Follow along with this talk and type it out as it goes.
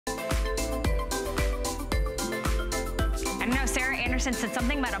I don't know, Sarah Anderson said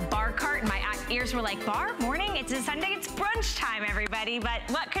something about a bar cart and my ears were like, bar? Morning? It's a Sunday, it's brunch time, everybody. But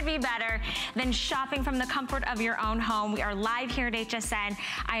what could be better than shopping from the comfort of your own home? We are live here at HSN.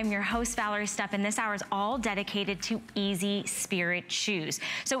 I am your host, Valerie Stupp, and this hour is all dedicated to Easy Spirit shoes.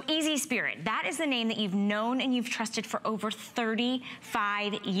 So Easy Spirit, that is the name that you've known and you've trusted for over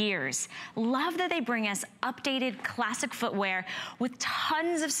 35 years. Love that they bring us updated classic footwear with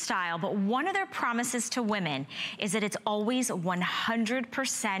tons of style, but one of their promises to women is that it's always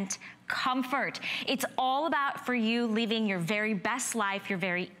 100% comfort. It's all about for you living your very best life, your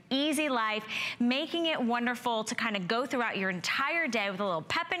very easy life, making it wonderful to kind of go throughout your entire day with a little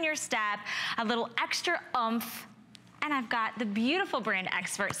pep in your step, a little extra oomph. And I've got the beautiful brand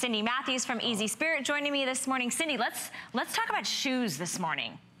expert, Cindy Matthews from Easy Spirit, joining me this morning. Cindy, let's talk about shoes this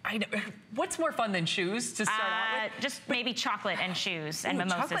morning. I know. What's more fun than shoes to start out with? Just maybe chocolate and shoes and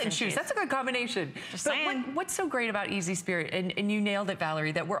mimosas chocolate and shoes. That's a good combination. Just but saying. What's so great about Easy Spirit, and you nailed it,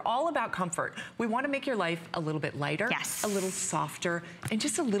 Valerie, that we're all about comfort. We want to make your life a little bit lighter, yes, a little softer, and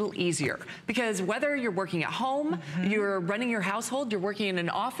just a little easier. Because whether you're working at home, you're running your household, you're working in an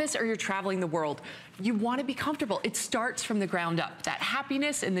office, or you're traveling the world, you want to be comfortable. It starts from the ground up. That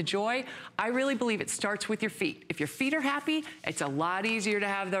happiness and the joy, I really believe it starts with your feet. If your feet are happy, it's a lot easier to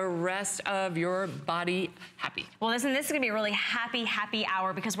have the rest of your body happy. Well, listen, this is gonna be a really happy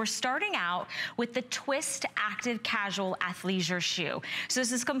hour because we're starting out with the Twist Active Casual Athleisure shoe. So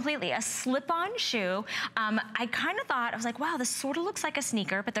this is completely a slip-on shoe. I kind of thought, I was like, wow, this sort of looks like a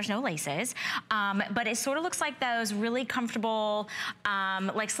sneaker, but there's no laces. But it sort of looks like those really comfortable,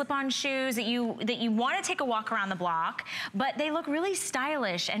 like slip-on shoes that you want to take a walk around the block, but they look really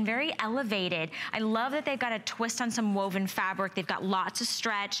stylish and very elevated. I love that they've got a twist on some woven fabric. They've got lots of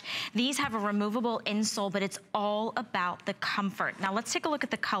stretch. These have a removable insole, but it's all about the comfort. Now let's take a look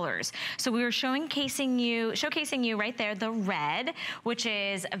at the colors. So we were showcasing you right there, the red, which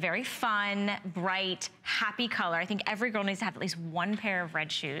is a very fun, bright, happy color. I think every girl needs to have at least one pair of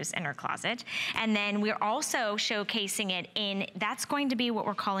red shoes in her closet. And then we're also showcasing it in, that's going to be what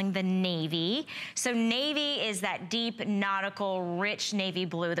we're calling the navy. So navy is that deep, nautical, rich navy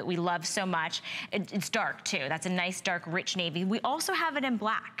blue that we love so much. It's dark too. That's a nice, dark, rich navy. We also have it in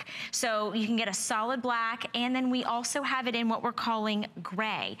black. So you can get a solid black, and then we also have it in what we're calling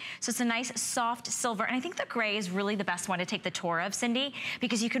gray. So it's a nice, soft silver. And I think the gray is really the best one to take the tour of, Cindy,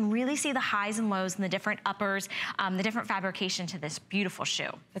 because you can really see the highs and lows and the different uppers, the different fabrication to this beautiful shoe.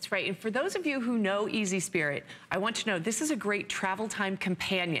 That's right. And for those of you who know Easy Spirit, I want you to know this is a great travel time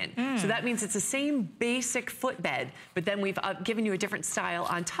companion. So that means it's the same basic footbed, but then we've given you a different style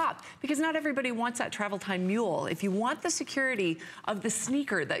on top, because not everybody wants that travel time mule. If you want the security of the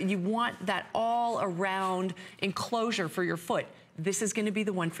sneaker, that you want that all around enclosure for your foot, this is going to be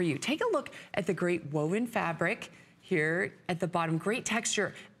the one for you. Take a look at the great woven fabric here at the bottom, great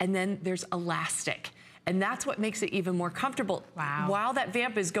texture, and then there's elastic. And that's what makes it even more comfortable. Wow. While that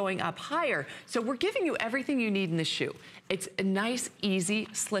vamp is going up higher. So we're giving you everything you need in the shoe. It's a nice, easy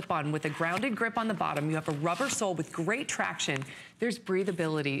slip-on with a grounded grip on the bottom. You have a rubber sole with great traction. There's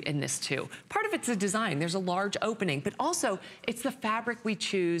breathability in this too. Part of it's the design. There's a large opening, but also it's the fabric we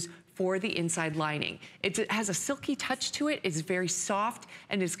choose for the inside lining. It has a silky touch to it. It's very soft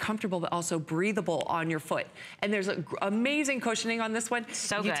and is comfortable, but also breathable on your foot. And there's amazing cushioning on this one.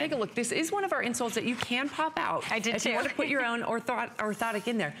 So you take a look. This is one of our insoles that you can pop out. I did if too. you want to put your own orthotic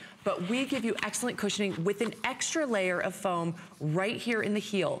in there. But we give you excellent cushioning with an extra layer of foam right here in the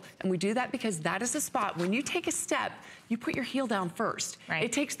heel. And we do that because that is the spot. When you take a step, you put your heel down first. Right.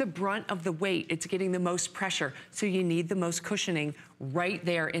 It takes the brunt of the weight. It's getting the most pressure. So you need the most cushioning right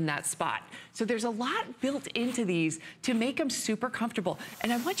there in that spot. So there's a lot built into these to make them super comfortable.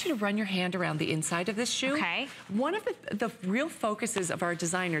 And I want you to run your hand around the inside of this shoe. Okay. One of the real focuses of our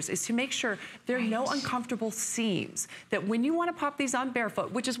designers is to make sure there are no uncomfortable seams. That when you want to pop these on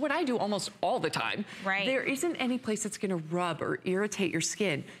barefoot, which is what I do almost all the time, there isn't any place that's going to rub or irritate your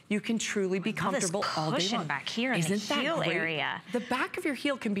skin. You can truly be comfortable all day long. Back here in the heel area. The back of your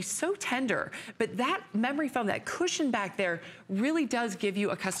heel can be so tender, but that memory foam, that cushion back there, really does give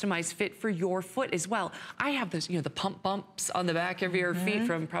you a customized fit for your foot as well. I have those, you know, the pump bumps on the back of your feet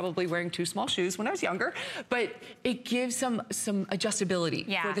from probably wearing too small shoes when I was younger, but it gives some adjustability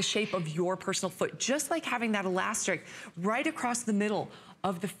for the shape of your personal foot, just like having that elastic right across the middle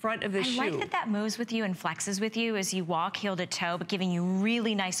of the front of the shoe. I like that that moves with you and flexes with you as you walk heel to toe, but giving you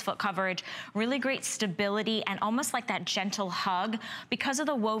really nice foot coverage, really great stability, and almost like that gentle hug. Because of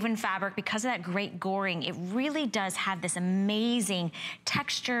the woven fabric, because of that great goring, it really does have this amazing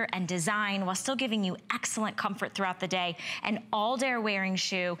texture and design while still giving you excellent comfort throughout the day. An all-day wearing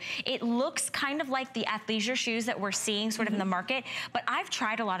shoe. It looks kind of like the athleisure shoes that we're seeing sort of in the market, but I've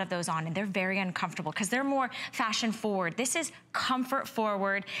tried a lot of those on and they're very uncomfortable because they're more fashion forward. This is comfort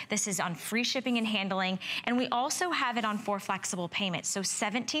forward. This is on free shipping and handling. And we also have it on 4 flexible payments, so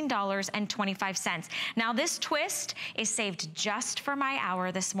 $17.25. Now this twist is saved just for my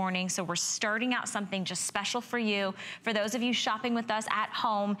hour this morning, so we're starting out something just special for you, for those of you shopping with us at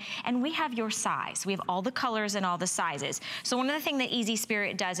home, and we have your size. We have all the colors and all the sizes. So one of the things that Easy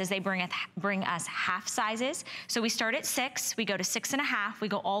Spirit does is they bring us half sizes. So we start at 6, we go to 6.5, we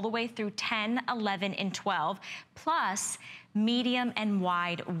go all the way through 10, 11, and 12, plus medium and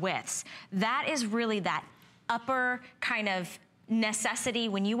wide widths. That is really that upper kind of necessity.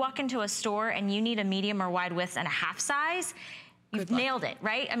 When you walk into a store and you need a medium or wide width and a half size, you've nailed it,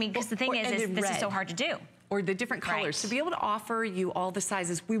 right? I mean, because the thing is this is so hard to do. Or the different colors. To be able to offer you all the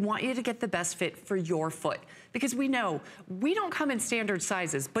sizes, we want you to get the best fit for your foot. Because we know we don't come in standard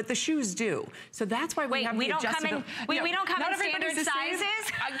sizes, but the shoes do. So that's why we have the adjustability. We don't come in standard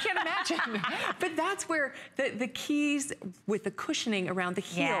sizes? I can't imagine. But that's where the keys with the cushioning around the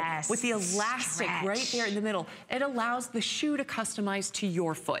heel, with the elastic right there in the middle, it allows the shoe to customize to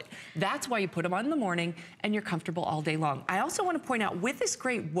your foot. That's why you put them on in the morning and you're comfortable all day long. I also want to point out, with this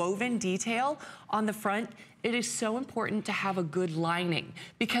great woven detail on the front, it is so important to have a good lining,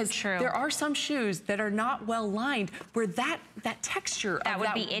 because there are some shoes that are not well lined where that texture of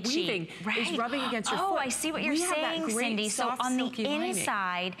that weaving is rubbing against your foot. Oh, I see what you're saying, Cindy. So on the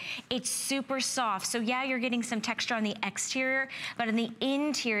inside, it's super soft. So yeah, you're getting some texture on the exterior, but on the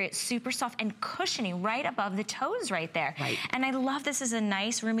interior, it's super soft and cushiony right above the toes right there. And I love this is a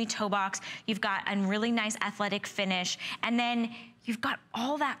nice roomy toe box. You've got a really nice athletic finish. And then you've got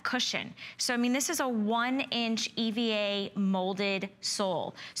all that cushion. So, I mean, this is a 1-inch EVA molded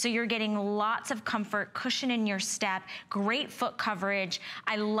sole. So you're getting lots of comfort, cushion in your step, great foot coverage.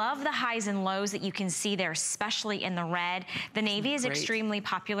 I love the highs and lows that you can see there, especially in the red. The navy is extremely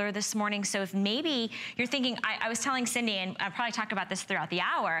popular this morning. So if maybe you're thinking, I was telling Cindy, and I probably talked about this throughout the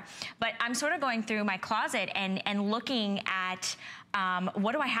hour, but I'm sort of going through my closet and looking at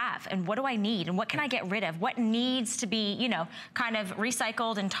what do I have and what do I need and what can I get rid of? What needs to be, you know, kind of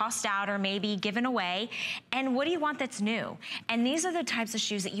recycled and tossed out or maybe given away? And what do you want that's new? And these are the types of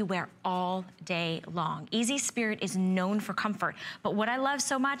shoes that you wear all day long. Easy Spirit is known for comfort, but what I love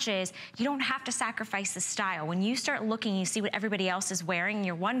so much is you don't have to sacrifice the style. When you start looking, you see what everybody else is wearing,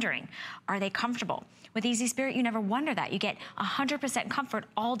 you're wondering, are they comfortable? With Easy Spirit, you never wonder that. You get 100% comfort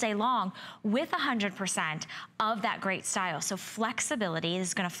all day long with 100% of that great style. So flexibility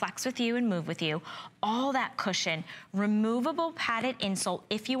is gonna flex with you and move with you. All that cushion, removable padded insole.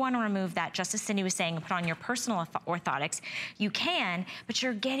 If you wanna remove that, just as Cindy was saying, and put on your personal orthotics, you can, but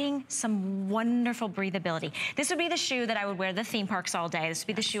you're getting some wonderful breathability. This would be the shoe that I would wear to the theme parks all day. This would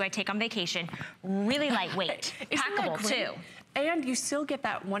be the shoe I take on vacation. Really lightweight, packable too. And you still get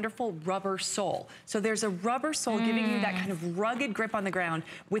that wonderful rubber sole. So there's a rubber sole giving you that kind of rugged grip on the ground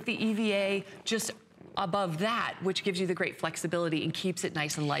with the EVA just above that, which gives you the great flexibility and keeps it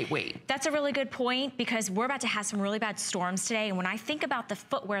nice and lightweight. That's a really good point, because we're about to have some really bad storms today. And when I think about the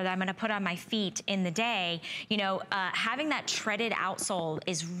footwear that I'm gonna put on my feet in the day, you know, having that treaded outsole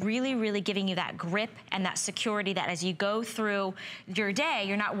is really, really giving you that grip and that security that as you go through your day,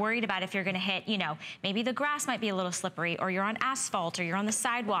 you're not worried about if you're gonna hit, you know, maybe the grass might be a little slippery, or you're on asphalt, or you're on the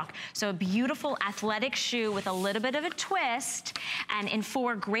sidewalk. So a beautiful athletic shoe with a little bit of a twist, and in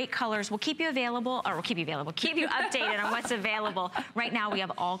 4 great colors. We'll keep you available, or keep you updated on what's available. Right now we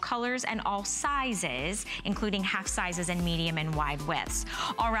have all colors and all sizes, including half sizes and medium and wide widths.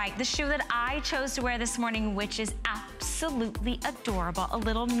 All right, the shoe that I chose to wear this morning, which is absolutely adorable, a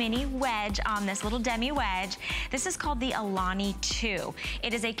little mini wedge on this, little demi wedge. This is called the Alani 2.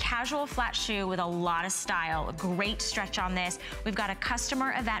 It is a casual flat shoe with a lot of style, a great stretch on this. We've got a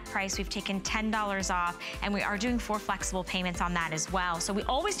customer event price. We've taken $10 off, and we are doing 4 flexible payments on that as well. So we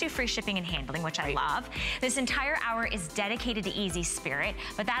always do free shipping and handling, which I love. This entire hour is dedicated to Easy Spirit,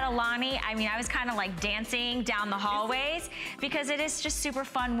 but that Alani, I mean, I was kind of like dancing down the hallways, because it is just super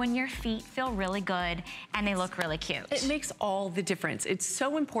fun when your feet feel really good and they look really cute. It makes all the difference. It's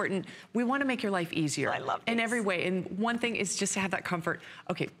so important. We want to make your life easier in every way. And one thing is just to have that comfort.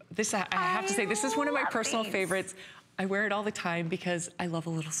 Okay, this I have to say, this is one of my personal favorites. I wear it all the time because I love a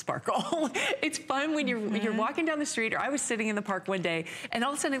little sparkle. It's fun when you're walking down the street, or I was sitting in the park one day, and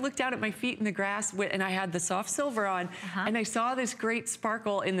all of a sudden I looked down at my feet in the grass, and I had the soft silver on, and I saw this great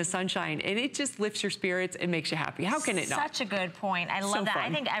sparkle in the sunshine, and it just lifts your spirits and makes you happy. How can it not? Such a good point. I love that.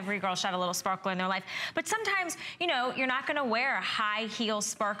 I think every girl should have a little sparkle in their life. But sometimes, you know, you're not gonna wear a high heel,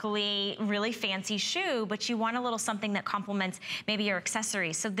 sparkly, really fancy shoe, but you want a little something that complements maybe your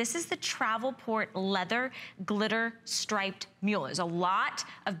accessories. So this is the Travelport leather glitter striped mule. There's a lot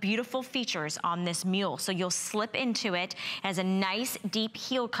of beautiful features on this mule. So you'll slip into it. It has a nice deep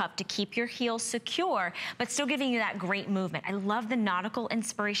heel cup to keep your heel secure, but still giving you that great movement. I love the nautical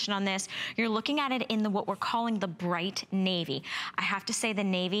inspiration on this. You're looking at it in what we're calling the bright navy. I have to say the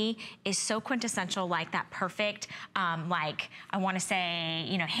navy is so quintessential, like that perfect, like I want to say,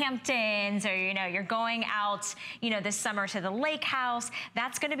 you know, Hamptons, or, you know, you're going out, you know, this summer to the lake house.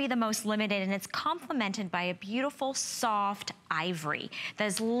 That's going to be the most limited, and it's complemented by a beautiful soft ivory.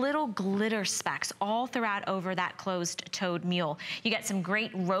 There's little glitter specks all throughout over that closed-toed mule. You get some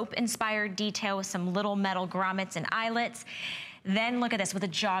great rope-inspired detail with some little metal grommets and eyelets. Then look at this with a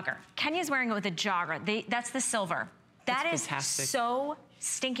jogger. Kenya's wearing it with a jogger. That's the silver. That is fantastic. So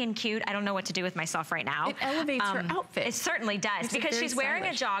stinking cute. I don't know what to do with myself right now. It elevates her outfit. It certainly does, because she's wearing a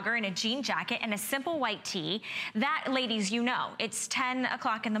jogger and a jean jacket and a simple white tee. That, ladies, you know, it's 10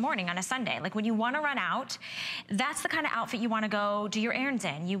 o'clock in the morning on a Sunday. Like when you want to run out, that's the kind of outfit you want to go do your errands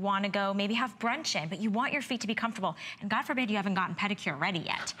in. You want to go maybe have brunch in, but you want your feet to be comfortable. And God forbid you haven't gotten pedicure ready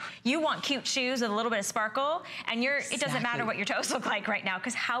yet. You want cute shoes with a little bit of sparkle, and it doesn't matter what your toes look like right now,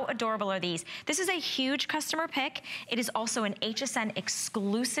 because how adorable are these? This is a huge customer pick. It is also an HSN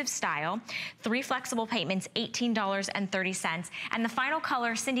exclusive style. 3 flexible payments, $18.30. And the final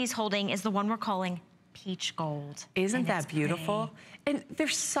color Cindy's holding is the one we're calling peach gold. Isn't that beautiful? And they're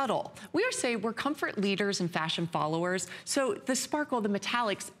subtle. We are saying we're comfort leaders and fashion followers. So the sparkle, the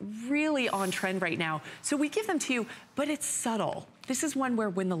metallics, really on trend right now. So we give them to you, but it's subtle. This is one where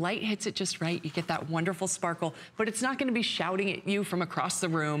when the light hits it just right, you get that wonderful sparkle, but it's not gonna be shouting at you from across the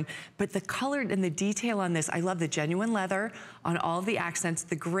room. But the color and the detail on this, I love the genuine leather on all of the accents,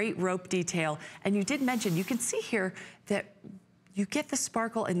 the great rope detail. And you did mention, you can see here that you get the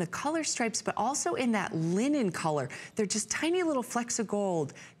sparkle in the color stripes, but also in that linen color. They're just tiny little flecks of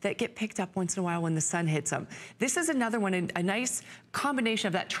gold that get picked up once in a while when the sun hits them. This is another one, a nice combination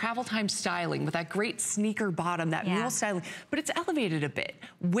of that travel time styling with that great sneaker bottom, that mule styling, but it's elevated a bit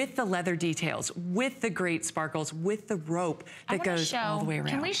with the leather details, with the great sparkles, with the rope that goes all the way around.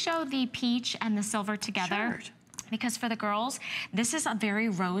 Can we show the peach and the silver together? Sure. Because for the girls, this is a very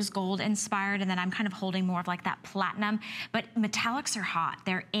rose gold inspired, and then I'm kind of holding more of like that platinum, but metallics are hot.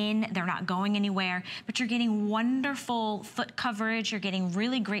 They're in, they're not going anywhere, but you're getting wonderful foot coverage. You're getting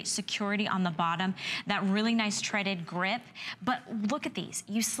really great security on the bottom, that really nice treaded grip. But look at these.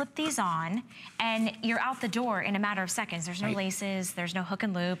 You slip these on and you're out the door in a matter of seconds. There's no laces, there's no hook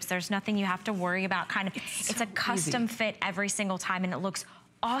and loops, there's nothing you have to worry about. It's a custom fit every single time, and it looks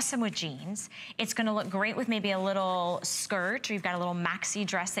awesome with jeans. It's gonna look great with maybe a little skirt, or you've got a little maxi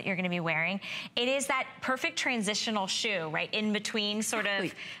dress that you're gonna be wearing. It is that perfect transitional shoe, right, in between sort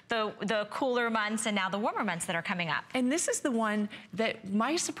of the cooler months and now the warmer months that are coming up. And this is the one that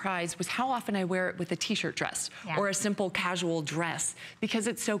my surprise was how often I wear it with a t-shirt dress or a simple casual dress, because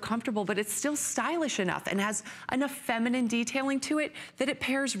it's so comfortable, but it's still stylish enough and has enough feminine detailing to it that it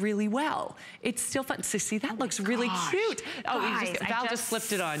pairs really well. It's still fun. So see, that looks really cute. Guys, Val just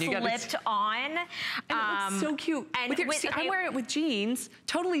slipped it on. You slipped on. And it looks so cute. And I'm wearing it with jeans,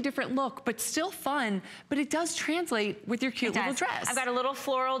 totally different look, but still fun, but it does translate with your cute little dress. I've got a little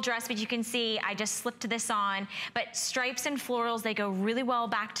floral dress, but you can see I just slipped this on. But stripes and florals, they go really well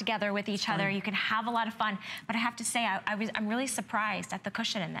back together with each other. You can have a lot of fun. But I have to say, I'm really surprised at the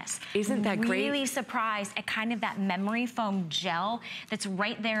cushion in this. Isn't that great? Really surprised at kind of that memory foam gel that's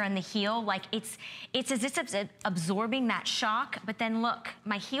right there on the heel. Like it's as if it's absorbing that shock, but then look,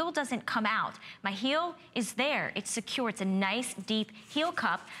 my heel doesn't come out. My heel is there. It's secure. It's a nice deep heel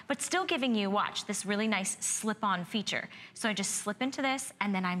cup, but still giving you, watch, this really nice slip-on feature. So I just slip into this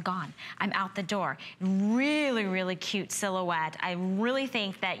and then I'm gone. I'm out the door. Really, really cute silhouette. I really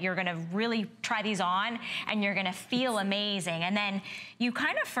think that you're gonna really try these on and you're gonna feel amazing. And then you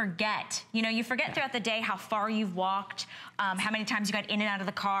kind of forget, you forget throughout the day how far you've walked, how many times you got in and out of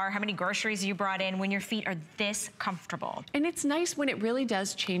the car, how many groceries you brought in when your feet are this comfortable. And it's nice when it really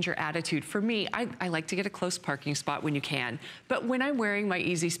does change your attitude. For me, I like to get a close parking spot when you can, but when I'm wearing my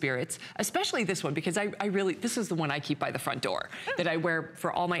Easy Spirits, especially this one, because this is the one I keep by the front door, that I wear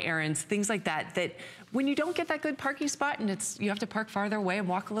for all my errands, things like that, that when you don't get that good parking spot and you have to park farther away and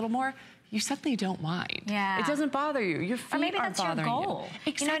walk a little more, you suddenly don't mind. Yeah. It doesn't bother you. Your feet or maybe aren't that's your bothering goal.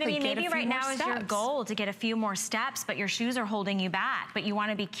 you. You know what I mean? Get Maybe right now is your goal to get a few more steps, but your shoes are holding you back, but you want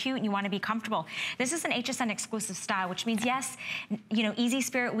to be cute and you want to be comfortable. This is an HSN exclusive style, which means yes, you know, Easy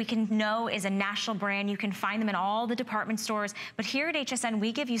Spirit we can know is a national brand. You can find them in all the department stores, but here at HSN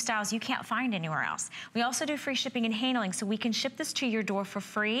we give you styles you can't find anywhere else. We also do free shipping and handling, so we can ship this to your door for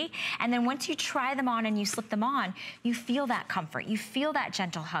free, and then once you try them on and you slip them on, you feel that comfort, you feel that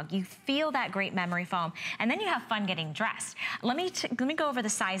gentle hug, you feel that great memory foam, and then you have fun getting dressed. Let me go over the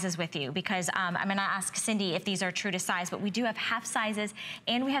sizes with you, because I'm gonna ask Cindy if these are true to size, but we do have half sizes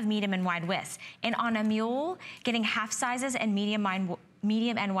and we have medium and wide widths. And on a mule, getting half sizes and medium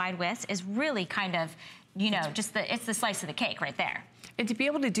and wide widths is really kind of, you know, just it's the slice of the cake right there. And to be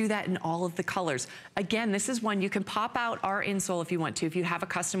able to do that in all of the colors. Again, this is one you can pop out our insole if you want to, if you have a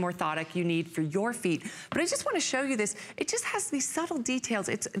custom orthotic you need for your feet. But I just want to show you this. It just has these subtle details.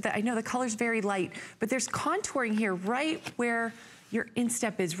 I know the color's very light, but there's contouring here right where your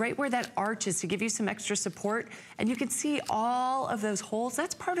instep is, right where that arch is, to give you some extra support. And you can see all of those holes.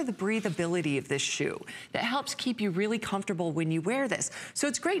 That's part of the breathability of this shoe that helps keep you really comfortable when you wear this. So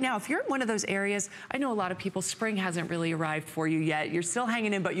it's great now. If you're in one of those areas, I know a lot of people, spring hasn't really arrived for you yet. You're still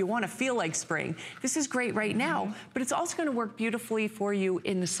hanging in, but you want to feel like spring. This is great right now, but it's also going to work beautifully for you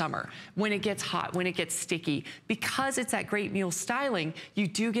in the summer when it gets hot, when it gets sticky. Because it's that great mule styling, you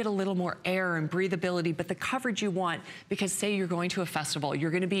do get a little more air and breathability, but the coverage you want, because say you're going to a festival,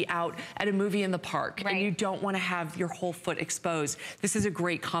 you're going to be out at a movie in the park, and you don't want to have your whole foot exposed. This is a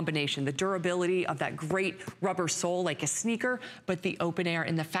great combination. The durability of that great rubber sole like a sneaker, but the open air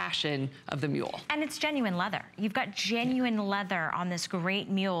and the fashion of the mule. And it's genuine leather. You've got genuine leather on this great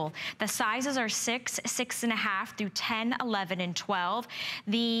mule. The sizes are 6, 6.5 through 10, 11, and 12.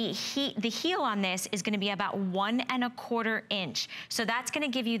 The heel on this is going to be about 1 1/4 inch. So that's going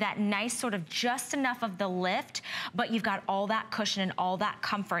to give you that nice sort of just enough of the lift, but you've got all that cushion and all that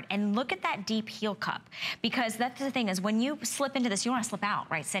comfort. And look at that deep heel cup, because that's the thing is when you slip into this, you want to slip out,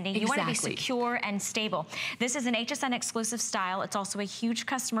 right, Cindy? You want to be secure and stable. This is an HSN exclusive style. It's also a huge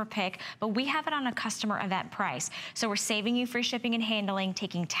customer pick, but we have it on a customer event price. So we're saving you free shipping and handling,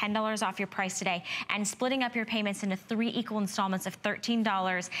 taking $10 off your price today, and splitting up your payments into 3 equal installments of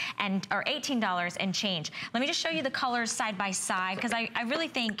 $13 or $18 and change. Let me just show you the colors side by side, because I really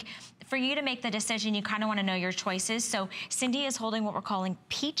think for you to make the decision, you kind of want to know your choices. So Cindy is holding what we're calling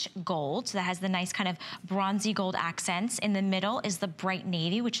peach gold. So that has the nice kind of bronzy gold accents. In the middle is the bright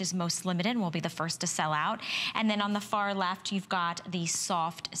navy, which is most limited and will be the first to sell out. And then on the far left, you've got the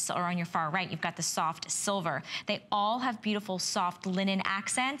soft, or on your far right, you've got the soft silver. They all have beautiful soft linen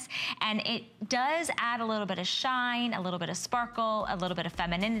accents, and it does add a little bit of shine, a little bit of sparkle, a little bit of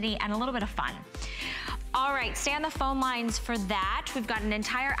femininity, and a little bit of fun. All right, stay on the phone lines for that. We've got an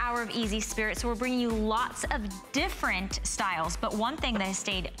entire hour of Easy Spirit, so we're bringing you lots of different styles, but one thing that has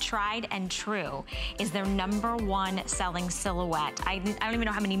stayed tried and true is their #1 selling silhouette. I don't even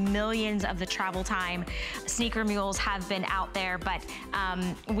know how many millions of the travel time sneaker mules have been out there, but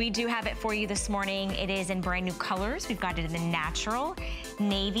we do have it for you this morning. It is in brand new colors. We've got it in the natural,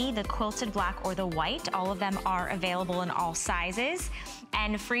 navy, the quilted black, or the white. All of them are available in all sizes,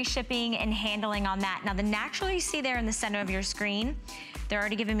 and free shipping and handling on that. Now, the natural you see there in the center of your screen, they're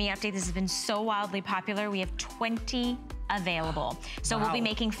already giving me an update. This has been so wildly popular. We have 20 available. So we'll be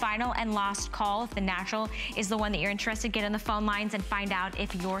making final and last call. If the natural is the one that you're interested, get on the phone lines and find out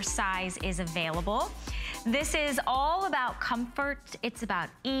if your size is available. This is all about comfort. It's about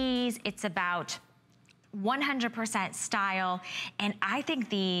ease. It's about 100% style. And I think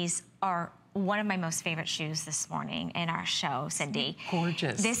these are one of my most favorite shoes this morning in our show, Cindy.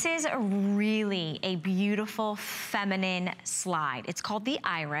 Gorgeous. This is really a beautiful feminine slide. It's called the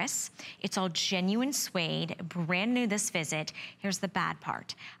Iris. It's all genuine suede, brand new this visit. Here's the bad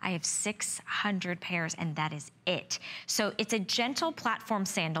part. I have 600 pairs and that is it. So it's a gentle platform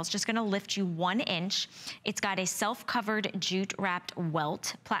sandal. It's just gonna lift you 1 inch. It's got a self-covered jute wrapped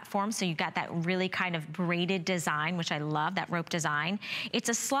welt platform. So you got that really kind of braided design, which I love, that rope design. It's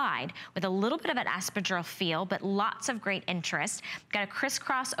a slide with a little bit of an espadrille feel, but lots of great interest. Got a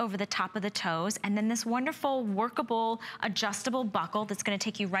crisscross over the top of the toes, and then this wonderful, workable, adjustable buckle that's gonna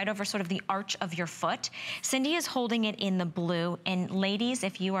take you right over sort of the arch of your foot. Cindy is holding it in the blue, and ladies,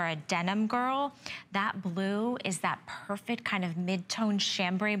 if you are a denim girl, that blue is that perfect kind of mid-tone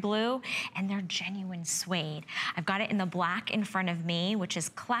chambray blue, and they're genuine suede. I've got it in the black in front of me, which is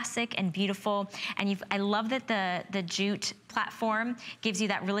classic and beautiful, and I love that the jute platform gives you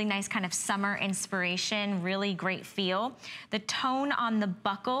that really nice kind of summer inspiration, really great feel. The tone on the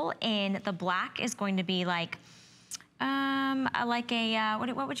buckle in the black is going to be like Like a,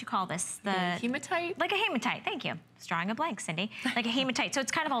 what would you call this? The hematite? Like a hematite, thank you. Just drawing a blank, Cindy. Like a hematite, so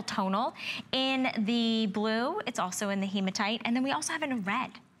it's kind of all tonal. In the blue, it's also in the hematite, and then we also have it in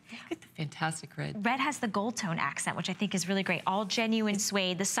red. Look at the fantastic red. Red has the gold tone accent, which I think is really great. All genuine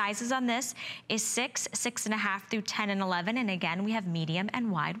suede. The sizes on this is 6, 6.5 through 10 and 11, and again, we have medium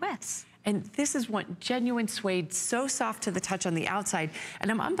and wide widths. And this is one genuine suede, so soft to the touch on the outside. And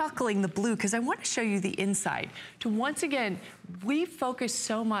I'm unbuckling the blue because I want to show you the inside. To once again, we focus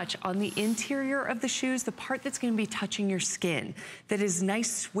so much on the interior of the shoes, the part that's going to be touching your skin, that is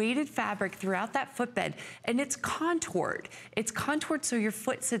nice suede fabric throughout that footbed. And it's contoured. It's contoured so your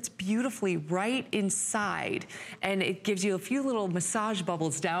foot sits beautifully right inside. And it gives you a few little massage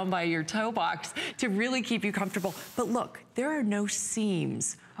bubbles down by your toe box to really keep you comfortable. But look, there are no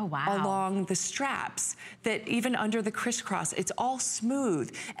seams. Oh, wow. Along the straps, that even under the crisscross, it's all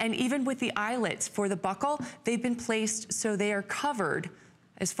smooth. And even with the eyelets for the buckle, they've been placed so they are covered,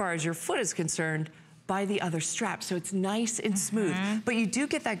 as far as your foot is concerned, by the other strap. So it's nice and smooth. But you do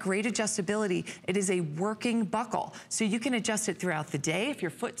get that great adjustability. It is a working buckle. So you can adjust it throughout the day if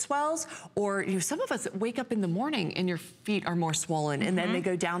your foot swells, or some of us wake up in the morning and your feet are more swollen and then they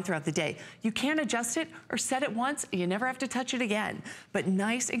go down throughout the day. You can adjust it or set it once, and you never have to touch it again. But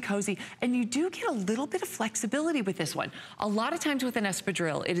nice and cozy. And you do get a little bit of flexibility with this one. A lot of times with an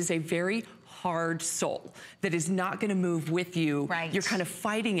espadrille, it is a very hard sole that is not going to move with you. Right. You're kind of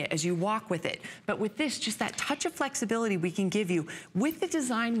fighting it as you walk with it. But with this, just that touch of flexibility we can give you with the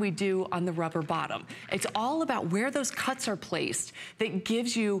design we do on the rubber bottom. It's all about where those cuts are placed that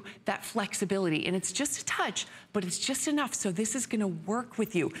gives you that flexibility. And it's just a touch, but it's just enough. So this is going to work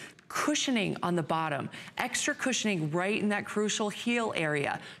with you. Cushioning on the bottom, extra cushioning right in that crucial heel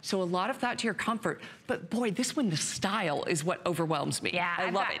area. So a lot of that to your comfort. But boy, this one, the style is what overwhelms me. Yeah,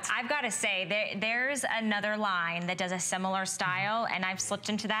 I love it. I've got to say, there's another line that does a similar style, and I've slipped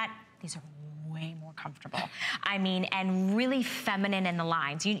into that. These are way more comfortable. I mean, and really feminine in the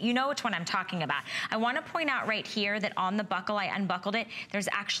lines. You know which one I'm talking about. I want to point out right here that on the buckle, I unbuckled it, there's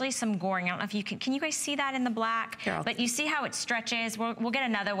actually some goring. I don't know if you can you guys see that in the black? Here, but you see how it stretches. We'll get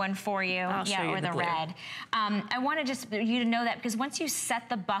another one for you. I'll show you or the blue. red. I want you to know that, because once you set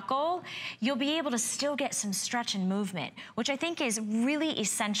the buckle, you'll be able to still get some stretch and movement, which I think is really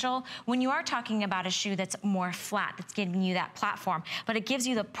essential when you are talking about a shoe that's more flat, that's giving you that platform, but it gives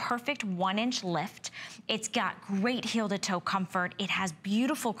you the perfect 1-inch lift. It's got great heel to toe comfort. It has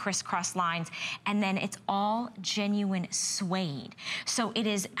beautiful crisscross lines, and then it's all genuine suede. So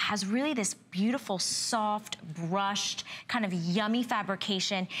it has really this beautiful, soft, brushed, kind of yummy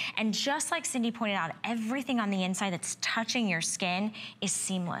fabrication. And just like Cindy pointed out, everything on the inside that's touching your skin is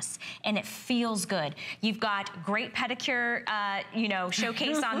seamless, and it feels good. You've got great pedicure,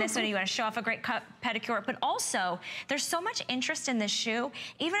 showcase on this one. You want to show off a great pedicure, but also there's so much interest in this shoe.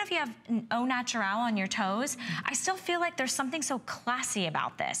 Even if you have au naturel on your toes, I still feel like there's something so classy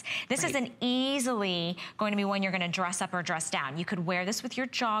about this. This isn't easily going to be one you're going to dress up or dress down. You could wear this with your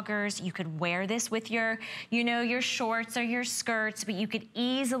joggers. You could wear this with your, your shorts or your skirts, but you could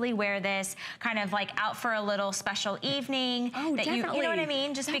easily wear this kind of like out for a little special evening. Oh, that definitely. You know what I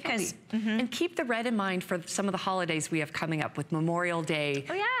mean? Just because. And keep the red in mind for some of the holidays we have coming up with Memorial Day,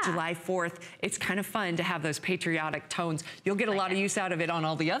 July 4th. It's kind of fun to have those patriotic tones. You'll get a lot of use out of it on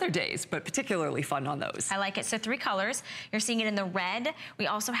all the other days, but particularly fun on those. I like it. So 3 colors. You're seeing it in the red. We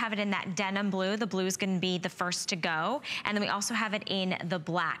also have it in that denim blue. The blue is going to be the first to go. And then we also have it in the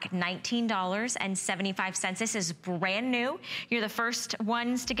black, $19.75. This is brand new. You're the first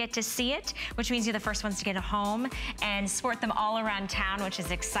ones to get to see it, which means you're the first ones to get it home and sport them all around town, which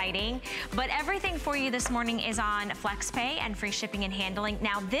is exciting. But everything for you this morning is on FlexPay and free shipping and handling.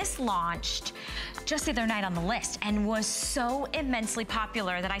 Now, this launched just the other night on the list and was so immensely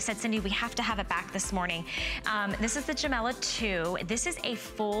popular that I said, Cindy, we have to have it back this morning. This is the Gemella 2. This is a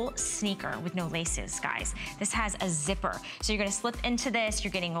full sneaker with no laces, guys. This has a zipper. So you're gonna slip into this.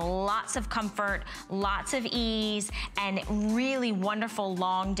 You're getting lots of comfort, lots of ease, and really wonderful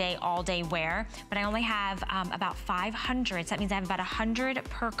long day, all day wear. But I only have about 500. So that means I have about 100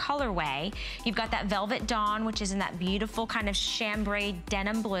 per colorway. You've got that Velvet Dawn, which is in that beautiful kind of chambray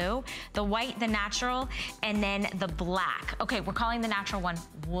denim blue, the white, the natural, and then the black. Okay, we're calling the natural one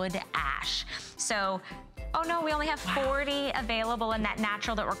Wood Ash. So, oh no, we only have 40 available in that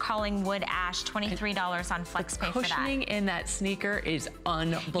natural that we're calling Wood Ash, $23 on FlexPay for that. Cushioning in that sneaker is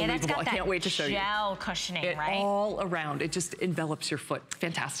unbelievable. Yeah, that's got I can't wait to show you. Gel cushioning, right? All around. It just envelops your foot.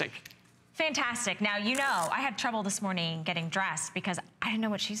 Fantastic. Fantastic. Now, I had trouble this morning getting dressed because I didn't know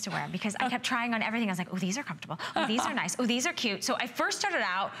what shoes to wear because I kept trying on everything. I was like, oh, these are comfortable. Oh, these are nice. Oh, these are cute. So I first started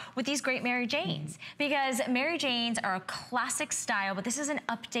out with these great Mary Janes because Mary Janes are a classic style, but this is an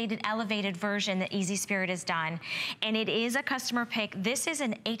updated, elevated version that Easy Spirit has done. And it is a customer pick. This is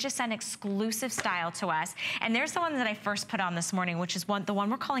an HSN exclusive style to us. And there's the one that I first put on this morning, which is the one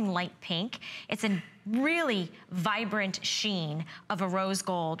we're calling light pink. It's a really vibrant sheen of a rose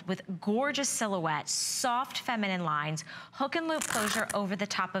gold with gorgeous silhouette, soft feminine lines, hook and loop closure over the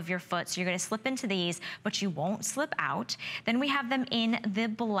top of your foot. So you're gonna slip into these, but you won't slip out. Then we have them in the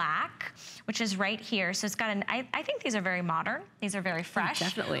black, which is right here. So it's got an, I think these are very modern. These are very fresh. Oh,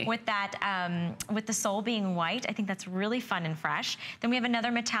 definitely. With that, with the sole being white, I think that's really fun and fresh. Then we have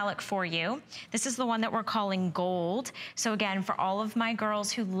another metallic for you. This is the one that we're calling gold. So again, for all of my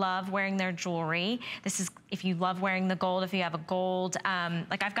girls who love wearing their jewelry, this is, if you love wearing the gold, if you have a gold,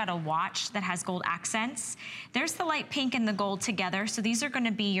 like I've got a watch that has gold accents. There's the light pink and the gold together. So these are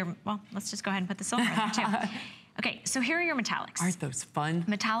gonna be your, well, let's just go ahead and put the silver in there too. Okay, so here are your metallics. Aren't those fun?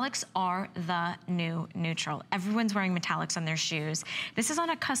 Metallics are the new neutral. Everyone's wearing metallics on their shoes. This is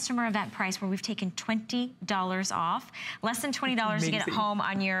on a customer event price where we've taken $20 off, less than $20 to get it home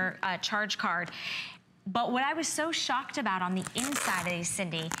on your charge card. But what I was so shocked about on the inside of these,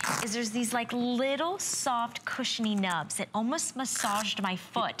 Cindy, is there's these like little soft cushiony nubs that almost massaged my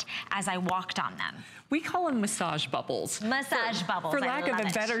foot as I walked on them. We call them massage bubbles. Massage bubbles, For lack of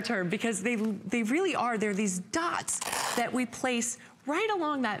a better term, because they really are. They're these dots that we place right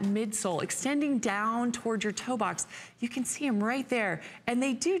along that midsole, extending down toward your toe box. You can see them right there. And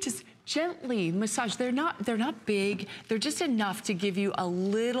they do just gently massage. They're not big. They're just enough to give you a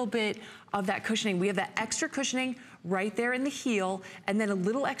little bit of that cushioning. We have that extra cushioning right there in the heel, and then a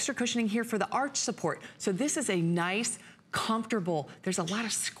little extra cushioning here for the arch support. So this is a nice, comfortable, there's a lot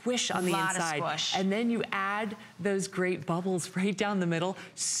of squish on the inside. And then you add those great bubbles right down the middle.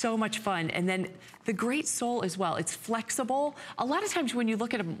 So much fun. And then the great sole as well. It's flexible. A lot of times when you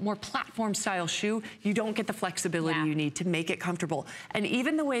look at a more platform style shoe, you don't get the flexibility you need to make it comfortable. And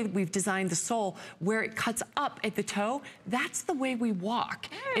even the way we've designed the sole, where it cuts up at the toe, that's the way we walk.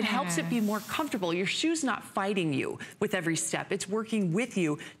 It helps it be more comfortable. Your shoe's not fighting you with every step. It's working with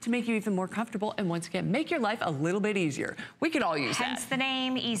you to make you even more comfortable, and once again, make your life a little bit easier. We could all use that. Hence the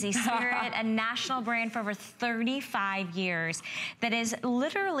name Easy Spirit, a national brand for over 35 years that has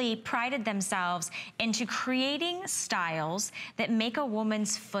literally prided themselves into creating styles that make a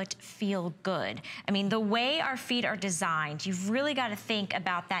woman's foot feel good. I mean, the way our feet are designed, you've really got to think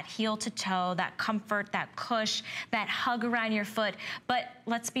about that heel to toe, that comfort, that cush, that hug around your foot. But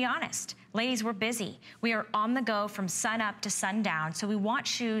let's be honest. Ladies, we're busy. We are on the go from sun up to sundown, so we want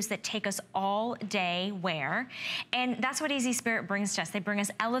shoes that take us all day wear, and that's what Easy Spirit brings to us. They bring us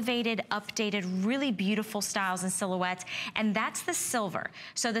elevated, updated, really beautiful styles and silhouettes, and that's the silver.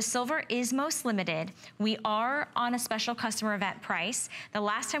 So the silver is most limited. We are on a special customer event price. The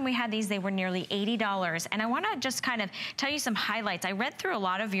last time we had these, they were nearly $80, and I wanna just kind of tell you some highlights. I read through a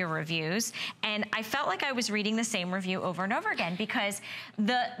lot of your reviews, and I felt like I was reading the same review over and over again because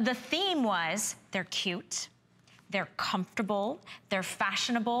the theme was they're cute, they're comfortable, they're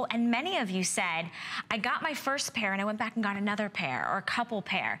fashionable, and many of you said, I got my first pair and I went back and got another pair or a couple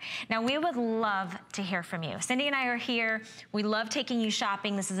pair. Now we would love to hear from you. Cindy and I are here. We love taking you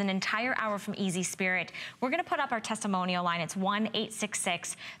shopping. This is an entire hour from Easy Spirit. We're gonna put up our testimonial line. It's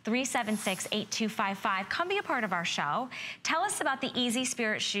 1-866-376-8255. Come be a part of our show. Tell us about the Easy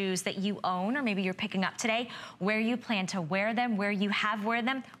Spirit shoes that you own or maybe you're picking up today, where you plan to wear them, where you have worn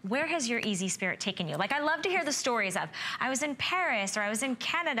them. Where has your Easy Spirit taken you? Like, I love to hear the stories of, I was in Paris, or I was in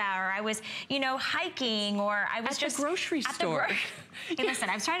Canada, or I was, you know, hiking, or I was just at the grocery store. Hey, listen,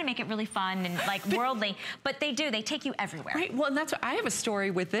 I was trying to make it really fun and like worldly, but they take you everywhere. Right, well, and that's what I have a story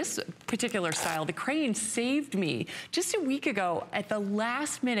with this particular style. The crane saved me. Just a week ago, at the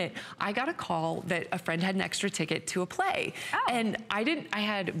last minute, I got a call that a friend had an extra ticket to a play. Oh. And I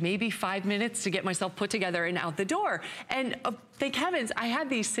had maybe 5 minutes to get myself put together and out the door. And thank heavens, I had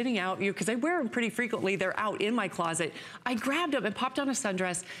these sitting out, because I wear them pretty frequently. They're out in my closet. I grabbed them and popped on a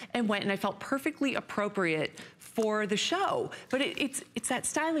sundress and went, and I felt perfectly appropriate for the show. But it's that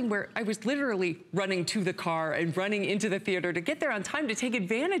styling where I was literally running to the car and running into the theater to get there on time to take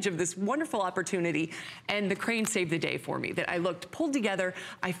advantage of this wonderful opportunity. And the crane saved the day for me, that I looked pulled together,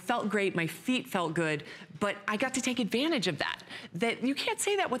 I felt great, my feet felt good, but I got to take advantage of that. That you can't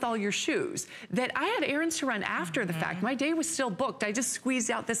say that with all your shoes. That I had errands to run after the fact. My day was still booked. I just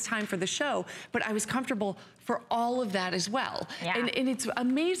squeezed out this time for the show, but I was comfortable for for all of that as well. Yeah. And it's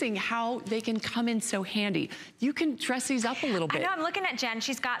amazing how they can come in so handy. You can dress these up a little bit. I know, I'm looking at Jen.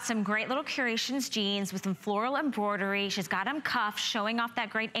 She's got some great little Curations jeans with some floral embroidery. She's got them cuffed, showing off that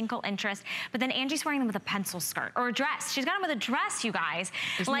great ankle interest. But then Angie's wearing them with a pencil skirt or a dress. She's got them with a dress, you guys.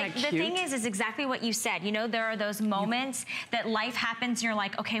 Isn't like, that the cute? thing is exactly what you said. You know, there are those moments that life happens and you're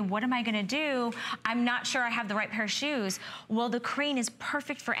like, okay, what am I gonna do? I'm not sure I have the right pair of shoes. Well, the Crane is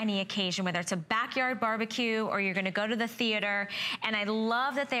perfect for any occasion, whether it's a backyard barbecue or you're gonna go to the theater. And I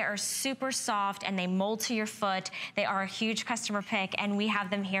love that they are super soft and they mold to your foot. They are a huge customer pick, and we have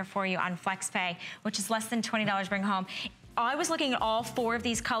them here for you on FlexPay, which is less than $20 bring home. I was looking at all 4 of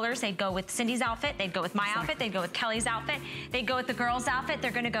these colors. They'd go with Cindy's outfit, they'd go with my outfit, they'd go with Kelly's outfit, they'd go with the girl's outfit,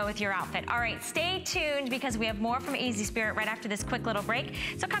 they're gonna go with your outfit. All right, stay tuned because we have more from Easy Spirit right after this quick little break.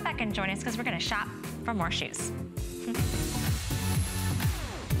 So come back and join us because we're gonna shop for more shoes.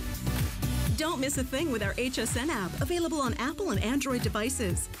 Don't miss a thing with our HSN app, available on Apple and Android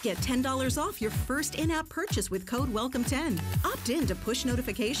devices. Get $10 off your first in-app purchase with code WELCOME10. Opt in to push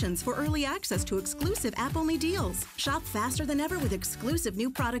notifications for early access to exclusive app-only deals. Shop faster than ever with exclusive new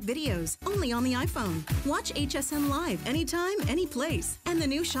product videos, only on the iPhone. Watch HSN Live anytime, any place. And the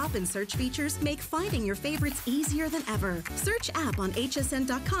new shop and search features make finding your favorites easier than ever. Search app on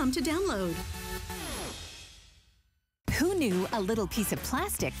hsn.com to download. Who knew a little piece of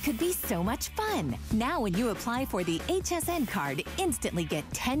plastic could be so much fun? Now when you apply for the HSN card, instantly get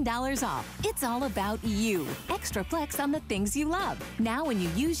 $10 off. It's all about you. Extra flex on the things you love. Now when you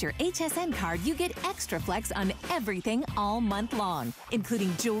use your HSN card, you get extra flex on everything all month long,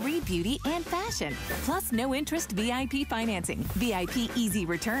 including jewelry, beauty, and fashion. Plus no interest VIP financing, VIP easy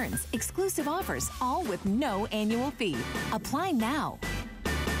returns, exclusive offers, all with no annual fee. Apply now.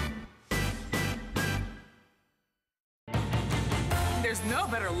 There's no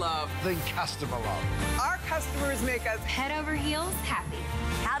better love than customer love. Our customers make us head over heels happy.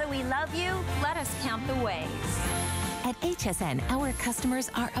 How do we love you? Let us count the ways. At HSN, our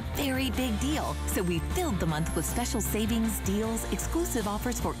customers are a very big deal, so we filled the month with special savings, deals, exclusive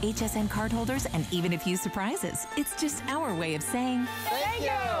offers for HSN cardholders, and even a few surprises. It's just our way of saying thank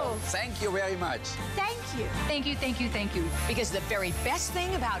you. Thank you very much. Thank you. Thank you, thank you, thank you. Because the very best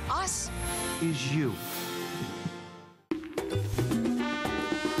thing about us is you.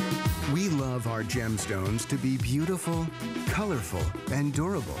 We love our gemstones to be beautiful, colorful, and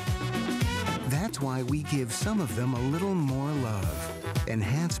durable. That's why we give some of them a little more love.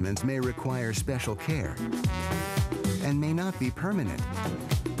 Enhancements may require special care and may not be permanent,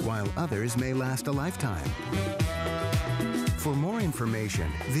 while others may last a lifetime. For more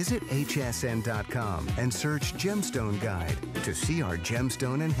information, visit hsn.com and search Gemstone Guide to see our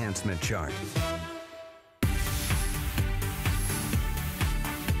gemstone enhancement chart.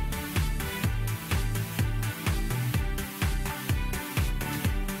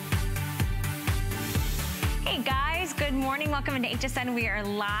 Good morning, welcome into HSN. We are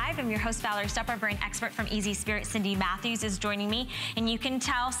live. I'm your host, Valerie Stupp. Our brand expert from Easy Spirit, Cindy Matthews, is joining me. And you can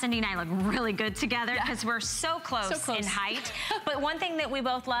tell Cindy and I look really good together because we're so close in height. But one thing that we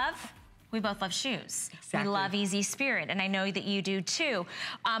both love shoes. Exactly. We love Easy Spirit, and I know that you do too.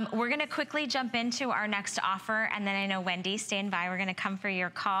 We're gonna quickly jump into our next offer, and then I know Wendy, stand by, we're gonna come for your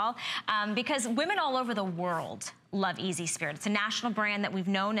call. Because women all over the world love Easy Spirit. It's a national brand that we've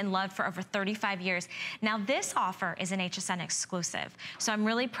known and loved for over 35 years. Now this offer is an HSN exclusive. So I'm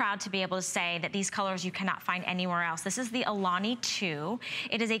really proud to be able to say that these colors you cannot find anywhere else. This is the Alani 2.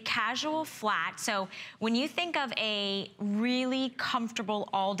 It is a casual flat. So when you think of a really comfortable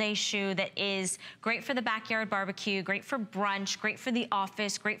all-day shoe that is great for the backyard barbecue, great for brunch, great for the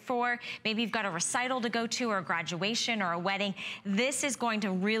office, great for maybe you've got a recital to go to or a graduation or a wedding, this is going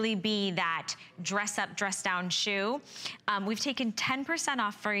to really be that dress up, dress down shoe. We've taken 10%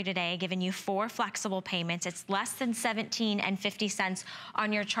 off for you today, giving you 4 flexible payments. It's less than $17.50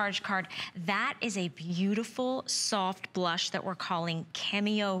 on your charge card. That is a beautiful, soft blush that we're calling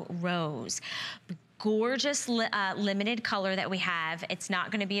Cameo Rose. Gorgeous limited color that we have. It's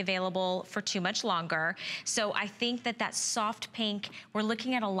not gonna be available for too much longer. So I think that that soft pink, we're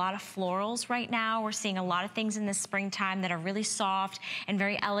looking at a lot of florals right now. We're seeing a lot of things in the springtime that are really soft and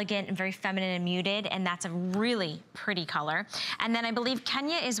very elegant and very feminine and muted, and that's a really pretty color. And then I believe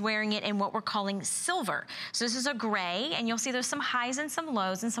Kenya is wearing it in what we're calling silver. So this is a gray, and you'll see there's some highs and some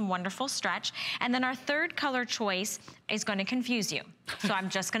lows and some wonderful stretch. And then our third color choice is gonna confuse you. So I'm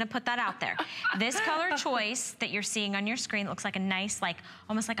just gonna put that out there. This color choice that you're seeing on your screen looks like a nice, like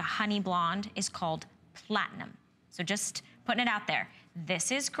almost like a honey blonde, is called platinum. So just putting it out there.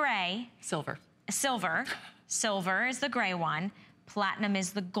 This is gray. Silver. Silver. Silver is the gray one. Platinum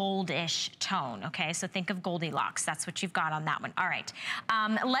is the goldish tone, okay? So think of Goldilocks. That's what you've got on that one. All right.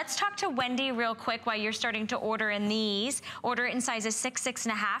 Let's talk to Wendy real quick while you're starting to order in these. Order it in sizes 6,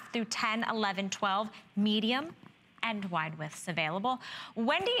 6.5 through 10, 11, 12, medium and wide widths available.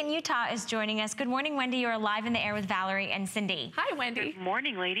 Wendy in Utah is joining us. Good morning, Wendy. You're live in the air with Valerie and Cindy. Hi, Wendy. Good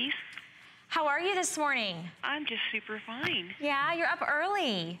morning, ladies. How are you this morning? I'm just super fine. Yeah, you're up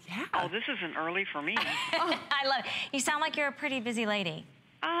early. Yeah. Oh, this isn't early for me. Oh, I love it. You sound like you're a pretty busy lady.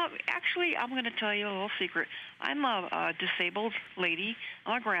 Actually, I'm going to tell you a little secret. I'm a disabled lady.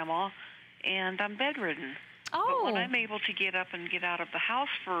 I'm a grandma, and I'm bedridden. Oh. But when I'm able to get up and get out of the house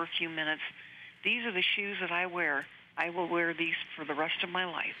for a few minutes, these are the shoes that I wear. I will wear these for the rest of my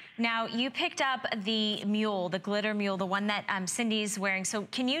life. Now, you picked up the mule, the glitter mule, the one that Cindy's wearing. So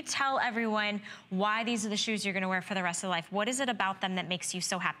can you tell everyone why these are the shoes you're going to wear for the rest of life? What is it about them that makes you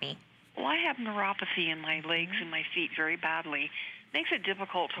so happy? Well, I have neuropathy in my legs and my feet very badly. Makes it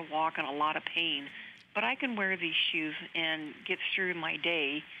difficult to walk and a lot of pain. But I can wear these shoes and get through my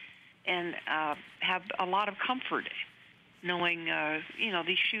day and have a lot of comfort knowing, you know,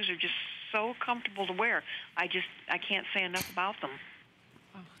 these shoes are just so comfortable to wear. I can't say enough about them.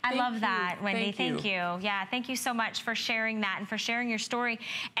 I love that, Wendy. Thank you. Yeah, thank you so much for sharing that and for sharing your story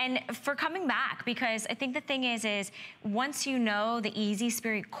and for coming back, because I think the thing is once you know the Easy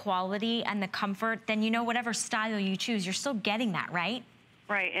Spirit quality and the comfort, then you know whatever style you choose, you're still getting that, right?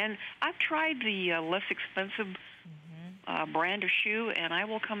 Right, and I've tried the less expensive brand of shoe, and I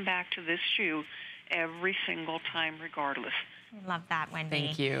will come back to this shoe every single time regardless. I love that, Wendy.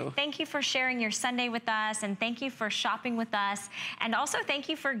 Thank you. Thank you for sharing your Sunday with us, and thank you for shopping with us, and also thank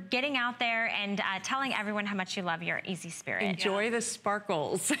you for getting out there and telling everyone how much you love your Easy Spirit. Enjoy the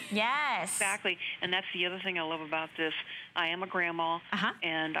sparkles. Yes. Exactly, and that's the other thing I love about this. I am a grandma,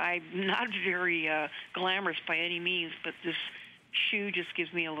 and I'm not very glamorous by any means, but this shoe just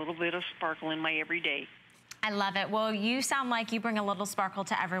gives me a little bit of sparkle in my everyday. I love it. Well, you sound like you bring a little sparkle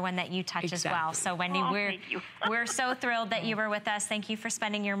to everyone that you touch as well. So, Wendy, thank you. we're so thrilled that you were with us. Thank you for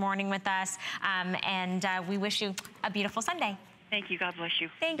spending your morning with us, and we wish you a beautiful Sunday. Thank you. God bless you.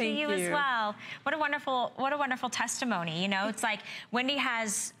 Thank you as well. What a wonderful testimony. You know, it's like Wendy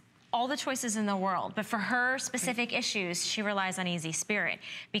has all the choices in the world, but for her specific issues, she relies on Easy Spirit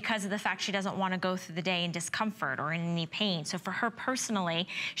because of the fact she doesn't want to go through the day in discomfort or in any pain. So for her personally,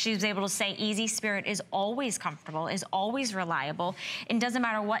 she was able to say Easy Spirit is always comfortable, is always reliable, and doesn't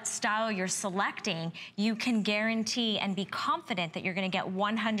matter what style you're selecting, you can guarantee and be confident that you're going to get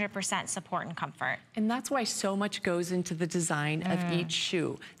 100% support and comfort. And that's why so much goes into the design of each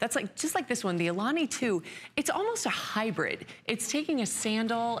shoe. That's like, just like this one, the Alani 2, it's almost a hybrid. It's taking a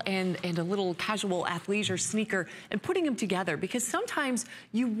sandal and a little casual athleisure sneaker and putting them together, because sometimes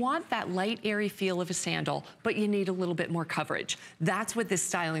you want that light, airy feel of a sandal, but you need a little bit more coverage. That's what this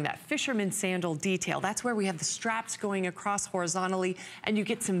styling, that fisherman sandal detail, that's where we have the straps going across horizontally and you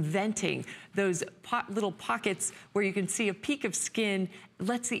get some venting, those little pockets where you can see a peak of skin,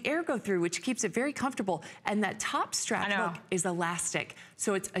 lets the air go through, which keeps it very comfortable. And that top strap, look, is elastic.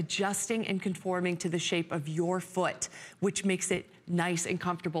 So it's adjusting and conforming to the shape of your foot, which makes it nice and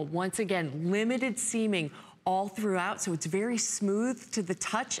comfortable. Once again, limited seaming all throughout, so it's very smooth to the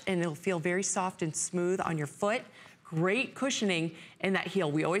touch and it'll feel very soft and smooth on your foot. Great cushioning in that heel.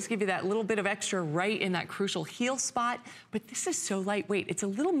 We always give you that little bit of extra right in that crucial heel spot, but this is so lightweight. It's a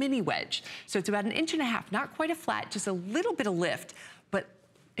little mini wedge. So it's about 1.5 inches, not quite a flat, just a little bit of lift, but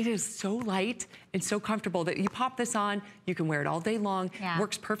it is so light and so comfortable that you pop this on, you can wear it all day long.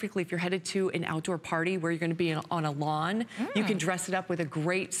 Works perfectly if you're headed to an outdoor party where you're going to be on a lawn. You can dress it up with a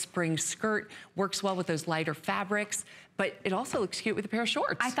great spring skirt. Works well with those lighter fabrics. But it also looks cute with a pair of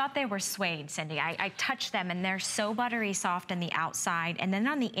shorts. I thought they were suede, Cindy. I touched them and they're so buttery soft on the outside, and then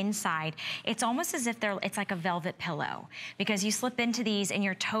on the inside, it's almost as if it's like a velvet pillow, because you slip into these and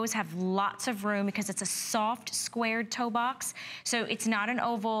your toes have lots of room because it's a soft squared toe box. So it's not an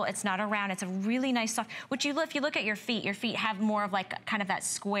oval, it's not a round, it's a really nice soft, which if you look at your feet have more of like kind of that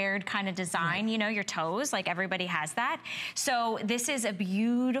squared kind of design, you know, your toes, like everybody has that. So this is a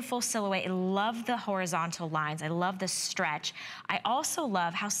beautiful silhouette. I love the horizontal lines. I love the stretch. I also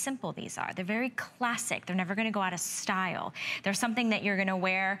love how simple these are. They're very classic. They're never going to go out of style. They're something that you're going to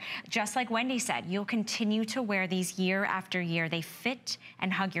wear, just like Wendy said, you'll continue to wear these year after year. They fit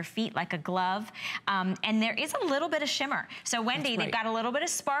and hug your feet like a glove. And there is a little bit of shimmer. So Wendy, they've got a little bit of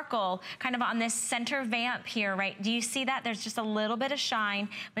sparkle kind of on this center vamp here, right? Do you see that? There's just a little bit of shine,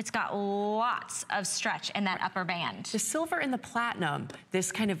 but it's got lots of stretch in that upper band. The silver and the platinum,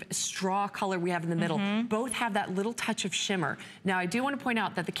 this kind of straw color we have in the middle, both have that little touch touch of shimmer. Now, I do want to point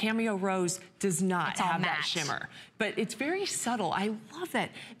out that the Cameo Rose does not have that shimmer, but it's very subtle. I love that.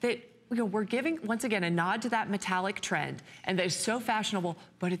 You know, we're giving, once again, a nod to that metallic trend, and that is so fashionable,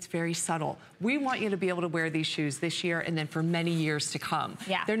 but it's very subtle. We want you to be able to wear these shoes this year and then for many years to come.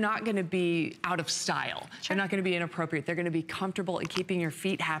 Yeah. They're not gonna be out of style. Sure. They're not gonna be inappropriate. They're gonna be comfortable and keeping your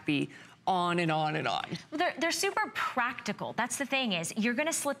feet happy on and on and on. Well, they're super practical. That's the thing is, you're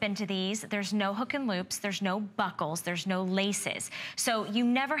gonna slip into these. There's no hook and loops, there's no buckles, there's no laces. So you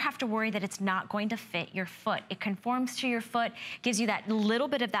never have to worry that it's not going to fit your foot. It conforms to your foot, gives you that little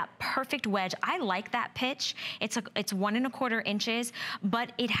bit of that perfect wedge. I like that pitch. It's 1 1/4 inches,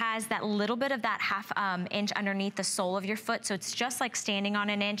 but it has that little bit of that half inch underneath the sole of your foot. So it's just like standing on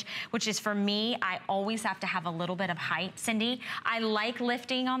an inch, which is for me, I always have to have a little bit of height, Cindy. I like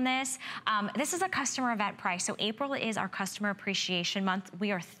lifting on this. This is a customer event price. So April is our customer appreciation month.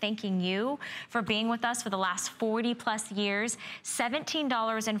 We are thanking you for being with us for the last 40 plus years.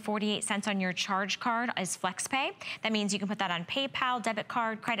 $17.48 on your charge card is FlexPay. That means you can put that on PayPal, debit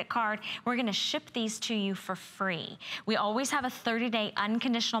card, credit card. We're gonna ship these to you for free. We always have a 30-day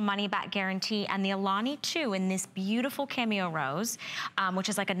unconditional money back guarantee, and the Alani 2 in this beautiful Cameo Rose, which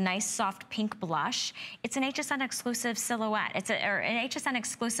is like a nice soft pink blush. It's an HSN exclusive silhouette. It's an HSN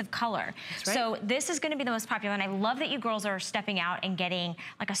exclusive color. Right. So this is gonna be the most popular, and I love that you girls are stepping out and getting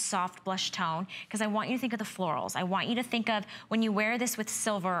like a soft blush tone, because I want you to think of the florals. I want you to think of when you wear this with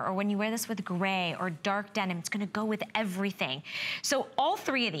silver, or when you wear this with gray or dark denim, it's gonna go with everything. So all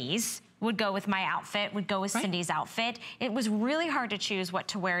 3 of these would go with my outfit, would go with Cindy's outfit. It was really hard to choose what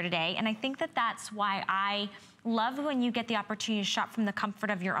to wear today, and I think that that's why I love when you get the opportunity to shop from the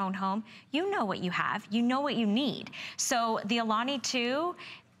comfort of your own home. You know what you have, you know what you need. So the Alani 2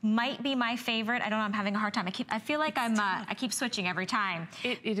 might be my favorite. I don't know, I'm having a hard time. I feel like I keep switching every time.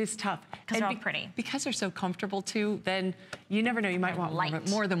 It is tough. Because they're all pretty. Because they're so comfortable too, then you never know, you might want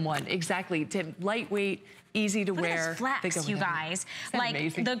more than one. Exactly, lightweight, easy to wear. Look at this flex, you guys. Like,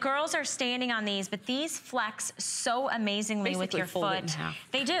 amazing? The girls are standing on these, but these flex so amazingly with your foot.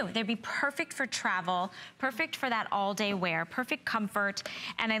 They do. They'd be perfect for travel, perfect for that all-day wear, perfect comfort.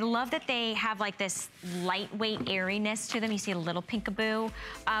 And I love that they have like this lightweight airiness to them. You see a little peekaboo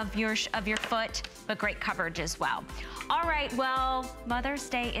of your foot, but great coverage as well. All right, well, Mother's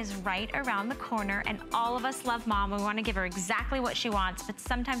Day is right around the corner, and all of us love Mom. We want to give her exactly what she wants, but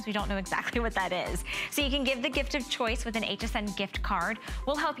sometimes we don't know exactly what that is. So you can give the gift of choice with an HSN gift card.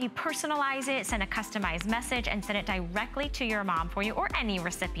 We'll help you personalize it, send a customized message, and send it directly to your mom for you, or any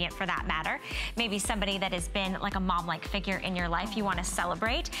recipient for that matter. Maybe somebody that has been like a mom-like figure in your life you want to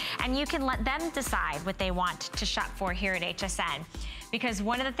celebrate, and you can let them decide what they want to shop for here at HSN. Because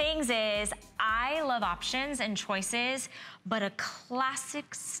one of the things is, I love options and choices, but a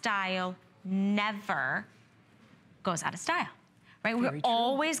classic style never goes out of style. Right, we're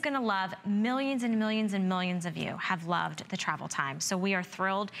always gonna love. Millions and millions and millions of you have loved the travel time. So we are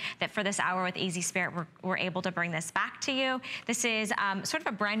thrilled that for this hour with Easy Spirit, we're able to bring this back to you. This is sort of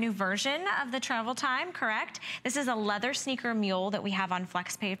a brand new version of the travel time, correct? This is a leather sneaker mule that we have on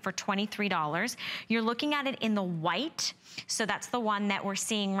FlexPay for $23. You're looking at it in the white. So that's the one that we're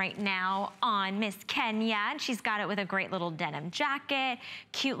seeing right now on Miss Kenya. And she's got it with a great little denim jacket,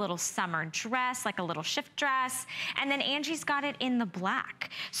 cute little summer dress, like a little shift dress. And then Angie's got it in the black.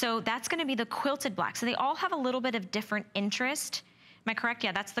 So that's gonna be the quilted black. So they all have a little bit of different interest. Am I correct?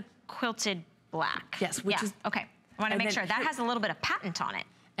 Yeah, that's the quilted black. Yes, which is okay. I wanna make sure. That has a little bit of patent on it.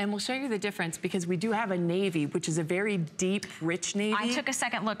 And we'll show you the difference, because we do have a navy, which is a very deep, rich navy. I took a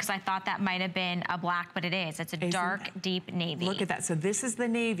second look because I thought that might have been a black, but it is. It's a dark, deep navy. Look at that. So this is the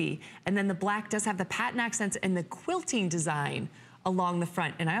navy, and then the black does have the patent accents and the quilting design along the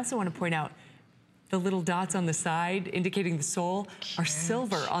front. And I also want to point out the little dots on the side indicating the sole are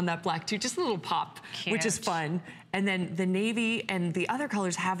silver on that black too. Just a little pop, which is fun. And then the navy and the other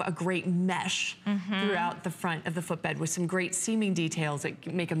colors have a great mesh throughout the front of the footbed with some great seaming details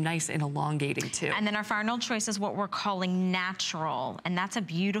that make them nice and elongating too. And then our final choice is what we're calling natural. And that's a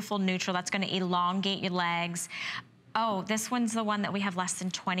beautiful neutral. That's gonna elongate your legs. Oh, this one's the one that we have less than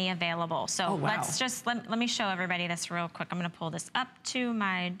 20 available. So let's just, let me show everybody this real quick. I'm gonna pull this up to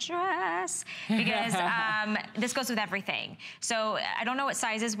my dress because this goes with everything. So I don't know what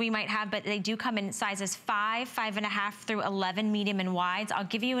sizes we might have, but they do come in sizes 5, 5.5 through 11 medium and wides. I'll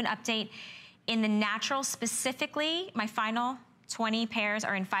give you an update. In the natural specifically, my final 20 pairs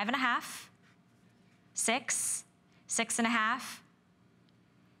are in 5.5, 6, 6.5,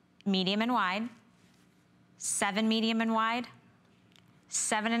 medium and wide, 7 medium and wide,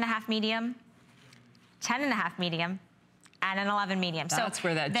 7.5 medium, 10.5 medium, and an 11 medium. That's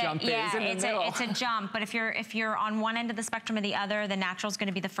where that jump is in the middle. It's a jump, but if you're on one end of the spectrum or the other, the natural is going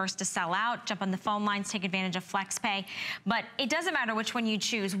to be the first to sell out. Jump on the phone lines, take advantage of FlexPay. But it doesn't matter which one you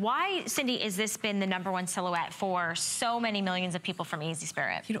choose. Why, Cindy, has this been the #1 silhouette for so many millions of people from Easy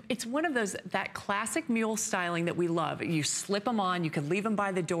Spirit? You know, it's one of those, that classic mule styling that we love. You slip them on, you can leave them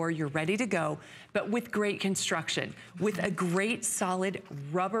by the door, you're ready to go, but with great construction, with a great solid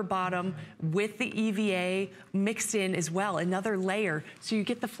rubber bottom, with the EVA mixed in as well, another layer, so you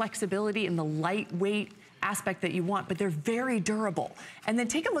get the flexibility and the lightweight aspect that you want, but they're very durable. And then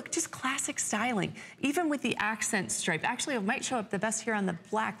take a look, just classic styling. Even with the accent stripe, actually it might show up the best here on the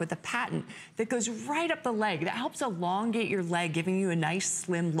black with the patent that goes right up the leg. That helps elongate your leg, giving you a nice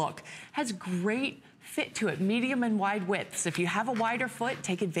slim look. Has great fit to it, medium and wide widths. If you have a wider foot,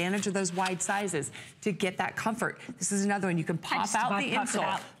 take advantage of those wide sizes to get that comfort. This is another one. You can pop out the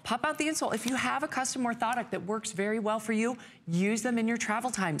insole. Pop out the insole. If you have a custom orthotic that works very well for you, use them in your travel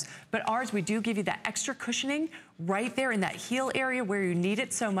times. But ours, we do give you that extra cushioning right there in that heel area where you need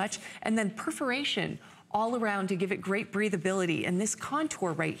it so much, and then perforation all around to give it great breathability. And this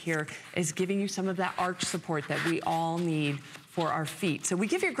contour right here is giving you some of that arch support that we all need for our feet. So we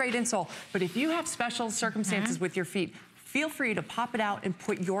give you a great insole, but if you have special circumstances with your feet, feel free to pop it out and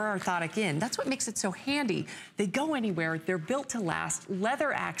put your orthotic in. That's what makes it so handy. They go anywhere, they're built to last,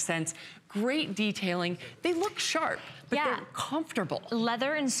 leather accents, great detailing. They look sharp, but they're comfortable.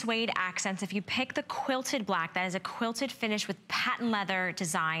 Leather and suede accents. If you pick the quilted black, that is a quilted finish with patent leather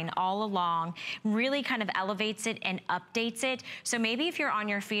design all along, really kind of elevates it and updates it. So maybe if you're on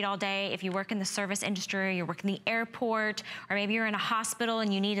your feet all day, if you work in the service industry, you work in the airport, or maybe you're in a hospital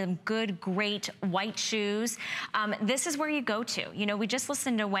and you need some good, great white shoes, this is where you go to. You know, we just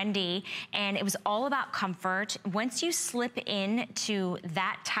listened to Wendy and it was all about comfort. Once you slip into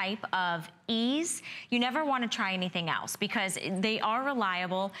that type of ease, you never want to try anything else because they are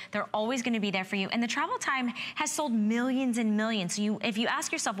reliable. They're always going to be there for you. And the travel time has sold millions and millions. So if you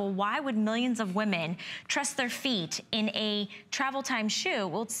ask yourself, well, why would millions of women trust their feet in a travel time shoe?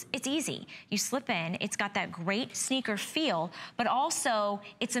 Well, it's easy. You slip in, it's got that great sneaker feel, but also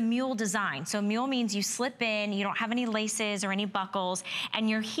it's a mule design. So mule means you slip in, you don't have any laces or any buckles, and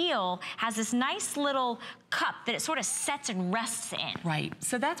your heel has this nice little cup that it sort of sets and rests in. Right,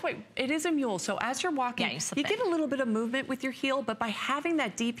 so that's why it is a mule. So as you're walking, you get a little bit of movement with your heel, but by having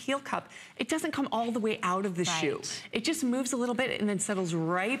that deep heel cup, it doesn't come all the way out of the shoe. It just moves a little bit and then settles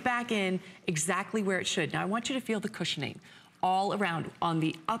right back in exactly where it should. Now I want you to feel the cushioning all around, on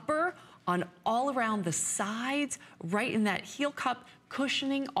the upper, on all around the sides, right in that heel cup,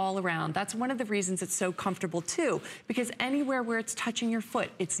 cushioning all around. That's one of the reasons it's so comfortable too, because anywhere where it's touching your foot,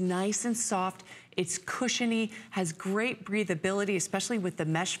 it's nice and soft. It's cushiony, has great breathability, especially with the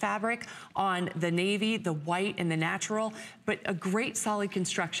mesh fabric on the navy, the white, and the natural, but a great solid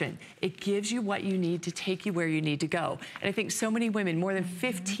construction. It gives you what you need to take you where you need to go. And I think so many women, more than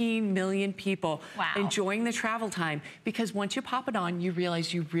 15 million people, enjoying the travel time, because once you pop it on, you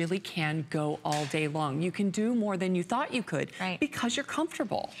realize you really can go all day long. You can do more than you thought you could because you're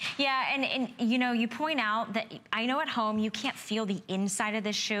comfortable. Yeah, and you know, you point out that I know at home you can't feel the inside of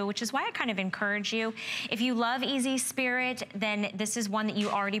the shoe, which is why I kind of encourage you. If you love Easy Spirit, then this is one that you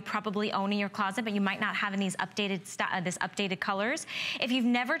already probably own in your closet, but you might not have in these updated colors. If you've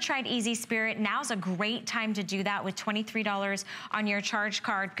never tried Easy Spirit, now's a great time to do that with $23 on your charge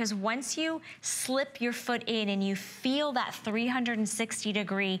card, because once you slip your foot in and you feel that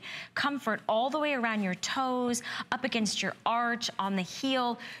 360-degree comfort all the way around your toes, up against your arch, on the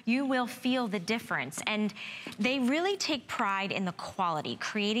heel, you will feel the difference. And they really take pride in the quality,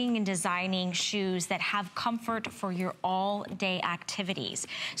 creating and designing shoes that have comfort for your all-day activities.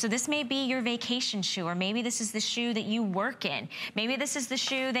 So this may be your vacation shoe, or maybe this is the shoe that you work in. Maybe this is the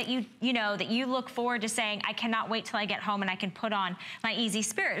shoe that you know, that you look forward to saying, I cannot wait till I get home and I can put on my Easy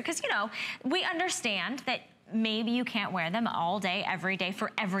Spirit. Because, you know, we understand that maybe you can't wear them all day, every day,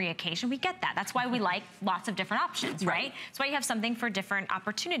 for every occasion. We get that. That's why we like lots of different options, right? That's why you have something for different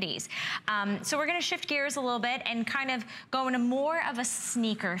opportunities. So we're gonna shift gears a little bit and kind of go into more of a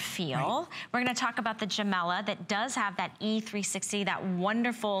sneaker feel. We're gonna talk about the Gemella that does have that E360, that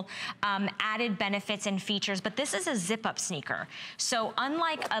wonderful added benefits and features, but this is a zip-up sneaker. So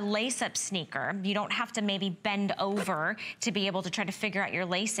unlike a lace-up sneaker, you don't have to maybe bend over to be able to try to figure out your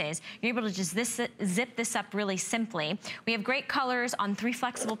laces. You're able to just zip this up really simply. We have great colors on 3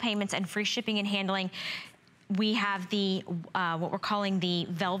 flexible payments and free shipping and handling. We have the, what we're calling the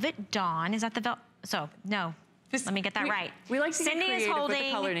Velvet Dawn. Is that the no. Let me get that right. We like to Cindy get creative is holding with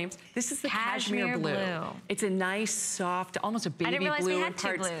the color names. This is the cashmere blue. It's a nice, soft, almost a baby blue in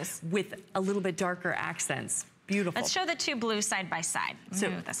parts with a little bit darker accents. Beautiful. Let's show the two blues side by side. So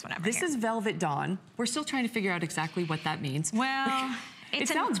move this one over this here. is Velvet Dawn. We're still trying to figure out exactly what that means. Well, it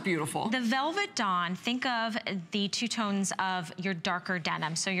sounds beautiful. The Velvet Dawn, think of the two tones of your darker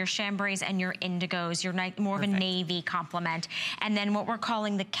denim. So your chambrays and your indigos, your more of a navy complement. And then what we're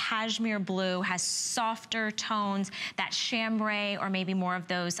calling the cashmere blue has softer tones, that chambray or maybe more of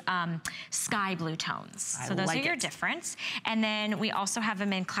those sky blue tones. So those are your difference. And then we also have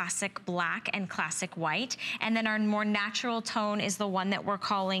them in classic black and classic white. And then our more natural tone is the one that we're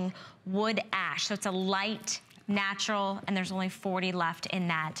calling wood ash. So it's a light, natural, and there's only 40 left in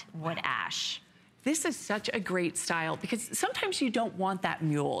that wood ash. This is such a great style because sometimes you don't want that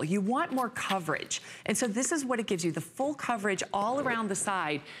mule. You want more coverage. And so this is what it gives you, the full coverage all around the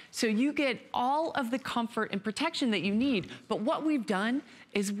side. So you get all of the comfort and protection that you need. But what we've done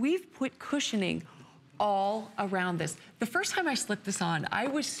is we've put cushioning all around this. The first time I slipped this on, I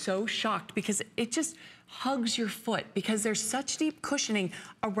was so shocked because it just hugs your foot because there's such deep cushioning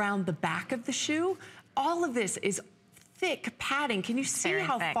around the back of the shoe. All of this is thick padding. Can you see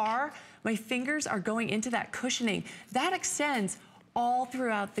how far my fingers are going into that cushioning? That extends all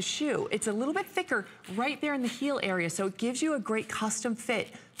throughout the shoe. It's a little bit thicker right there in the heel area, so it gives you a great custom fit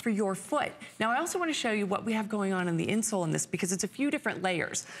for your foot. Now, I also want to show you what we have going on in the insole in this because it's a few different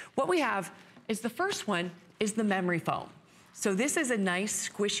layers. What we have is the first one is the memory foam. So this is a nice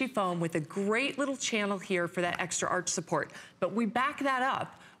squishy foam with a great little channel here for that extra arch support. But we back that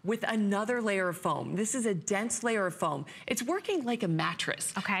up with another layer of foam. This is a dense layer of foam. It's working like a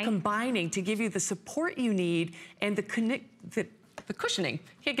mattress, combining to give you the support you need and the cushioning.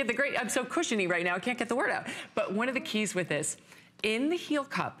 Can't get the great, I'm so cushiony right now, I can't get the word out. But one of the keys with this, in the heel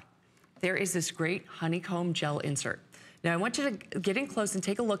cup, there is this great honeycomb gel insert. Now I want you to get in close and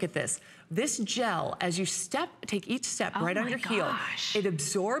take a look at this. This gel, as you take each step right on your heel, it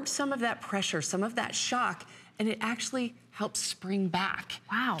absorbs some of that pressure, some of that shock, and it actually helps spring back.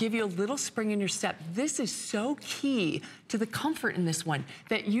 Wow. Give you a little spring in your step. This is so key to the comfort in this one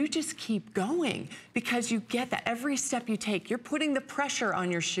that you just keep going because you get that every step you take, you're putting the pressure on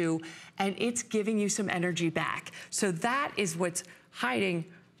your shoe and it's giving you some energy back. So that is what's hiding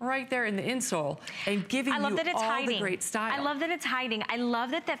right there in the insole and giving you all the great style. I love that it's hiding. I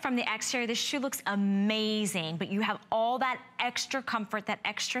love that from the exterior, this shoe looks amazing, but you have all that extra comfort, that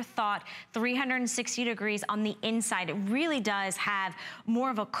extra thought, 360 degrees on the inside. It really does have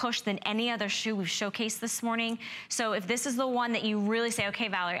more of a cush than any other shoe we've showcased this morning. So if this is the one that you really say, okay,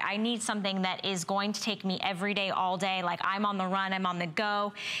 Valerie, I need something that is going to take me every day, all day, like I'm on the run, I'm on the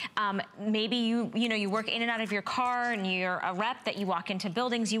go. Maybe you work in and out of your car and you're a rep that you walk into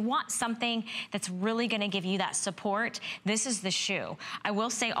buildings. You want something that's really gonna give you that support. This is the shoe. I will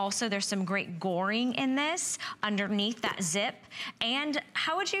say also there's some great goring in this underneath that zip. And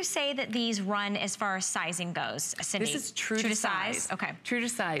how would you say that these run as far as sizing goes, Cindy? This is true to size. Okay. True to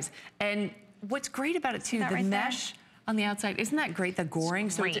size. And what's great about it too, the mesh on the outside, isn't that great, the goring?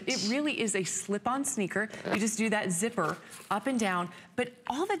 So it really is a slip-on sneaker. You just do that zipper up and down. But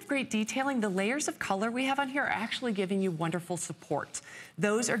all that great detailing, the layers of color we have on here are actually giving you wonderful support.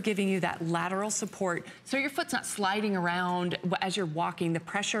 Those are giving you that lateral support. So your foot's not sliding around as you're walking. The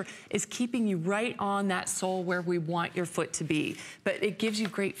pressure is keeping you right on that sole where we want your foot to be. But it gives you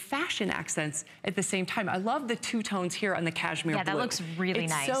great fashion accents at the same time. I love the two tones here on the cashmere blue. Yeah, that looks really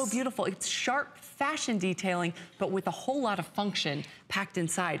nice. It's so beautiful. It's sharp fashion detailing, but with a whole lot of function packed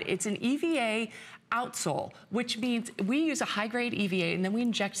inside. It's an EVA outsole, which means we use a high-grade EVA and then we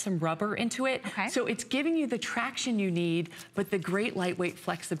inject some rubber into it. So it's giving you the traction you need, but the great lightweight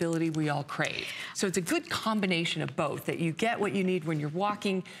flexibility we all crave. So it's a good combination of both, that you get what you need when you're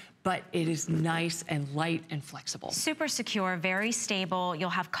walking, but it is nice and light and flexible. Super secure, very stable. You'll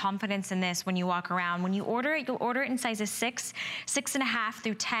have confidence in this when you walk around. When you order it, you'll order it in sizes 6, 6.5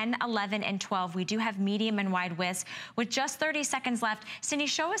 through 10, 11, and 12. We do have medium and wide widths. With just 30 seconds left, Cindy,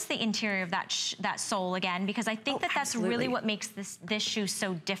 show us the interior of that sole again, because I think that's really what makes this shoe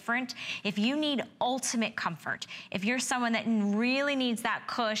so different. If you need ultimate comfort, if you're someone that really needs that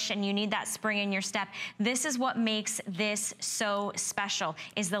cush and you need that spring in your step, this is what makes this so special,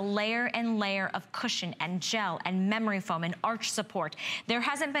 is the layer and layer of cushion and gel and memory foam and arch support. There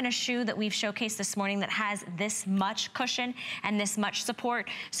hasn't been a shoe that we've showcased this morning that has this much cushion and this much support.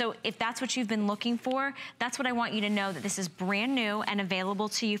 So if that's what you've been looking for, that's what I want you to know, that this is brand new and available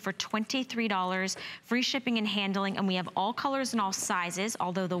to you for $23, free shipping and handling, and we have all colors and all sizes,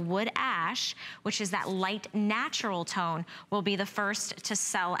 although the wood ash, which is that light natural tone, will be the first to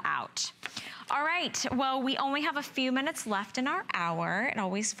sell out. All right, well, we only have a few minutes left in our hour. It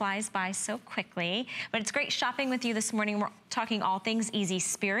always flies by so quickly, but it's great shopping with you this morning. We're talking all things Easy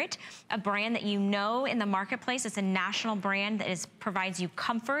Spirit, a brand that you know in the marketplace. It's a national brand that provides you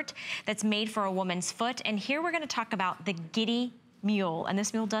comfort, that's made for a woman's foot. And here we're gonna talk about the Giddy Mule, and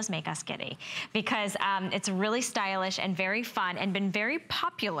this mule does make us giddy because it's really stylish and very fun and been very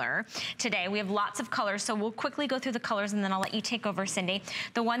popular today. We have lots of colors, so we'll quickly go through the colors and then I'll let you take over, Cindy.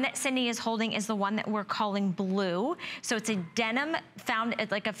 The one that Cindy is holding is the one that we're calling blue. So it's a denim,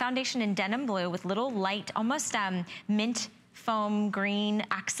 like a foundation in denim blue with little light, almost mint foam green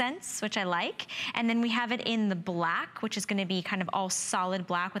accents, which I like. And then we have it in the black, which is gonna be kind of all solid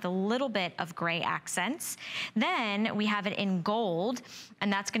black with a little bit of gray accents. Then we have it in gold,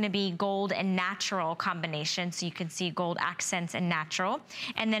 and that's gonna be gold and natural combination. So you can see gold accents and natural.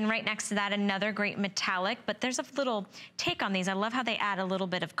 And then right next to that, another great metallic, but there's a little take on these. I love how they add a little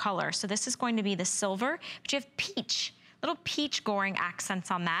bit of color. So this is going to be the silver, but you have peach, little peach goring accents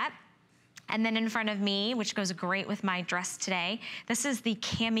on that. And then in front of me, which goes great with my dress today, this is the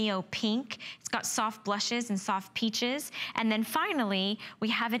cameo pink. It's got soft blushes and soft peaches. And then finally, we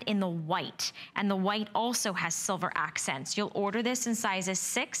have it in the white. And the white also has silver accents. You'll order this in sizes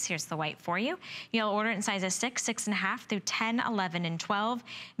 6. Here's the white for you. You'll order it in sizes 6, 6.5 through 10, 11, and 12.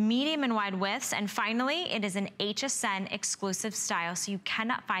 Medium and wide widths. And finally, it is an HSN exclusive style. So you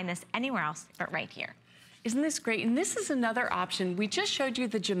cannot find this anywhere else but right here. Isn't this great? And this is another option. We just showed you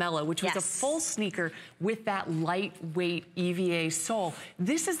the Gemello, which was a full sneaker with that lightweight EVA sole.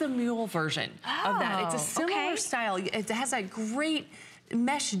 This is the mule version of that. It's a similar style. It has that great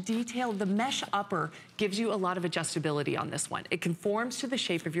mesh detail. The mesh upper gives you a lot of adjustability on this one. It conforms to the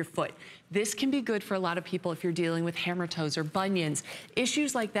shape of your foot. This can be good for a lot of people if you're dealing with hammer toes or bunions,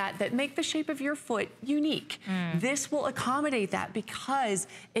 issues like that that make the shape of your foot unique. This will accommodate that because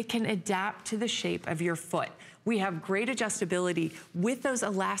it can adapt to the shape of your foot. We have great adjustability with those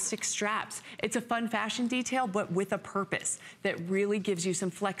elastic straps. It's a fun fashion detail, but with a purpose that really gives you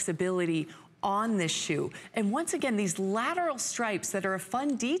some flexibility on this shoe. And once again, these lateral stripes that are a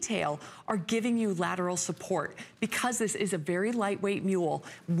fun detail are giving you lateral support. Because this is a very lightweight mule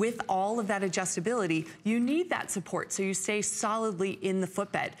with all of that adjustability, you need that support so you stay solidly in the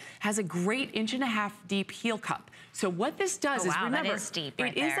footbed. Has a great 1.5 inch deep heel cup. So what this does is, remember, that is deep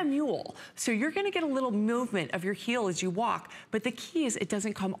right it is a mule. So you're gonna get a little movement of your heel as you walk, but the key is it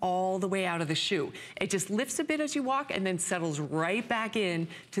doesn't come all the way out of the shoe. It just lifts a bit as you walk and then settles right back in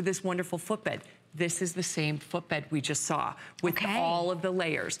to this wonderful footbed. This is the same footbed we just saw with all of the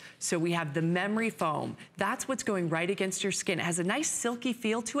layers. So we have the memory foam. That's what's going right against your skin. It has a nice silky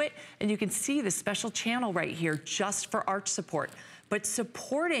feel to it, and you can see the special channel right here just for arch support. But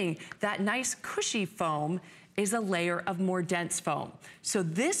supporting that nice cushy foam is a layer of more dense foam. So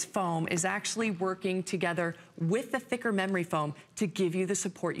this foam is actually working together with the thicker memory foam to give you the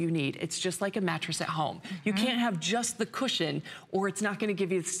support you need. It's just like a mattress at home. You can't have just the cushion or it's not gonna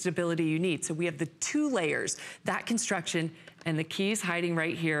give you the stability you need. So we have the 2 layers, that construction, and the key is hiding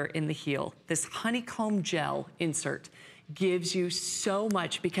right here in the heel. This honeycomb gel insert gives you so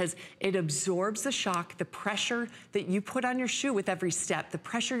much because it absorbs the shock, the pressure that you put on your shoe with every step, the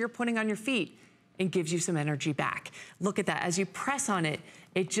pressure you're putting on your feet, and gives you some energy back. Look at that. As you press on it,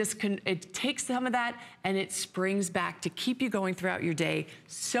 it takes some of that and it springs back to keep you going throughout your day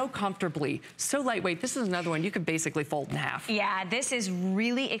so comfortably, so lightweight. This is another one you could basically fold in half. Yeah, this is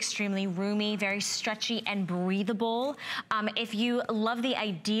really extremely roomy, very stretchy and breathable. If you love the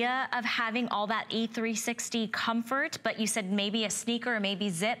idea of having all that E360 comfort, but you said maybe a sneaker or maybe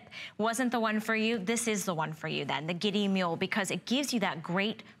zip wasn't the one for you, this is the one for you then, the Giddy Mule, because it gives you that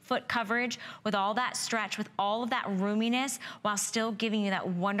great foot coverage with all that stretch, with all of that roominess, while still giving you that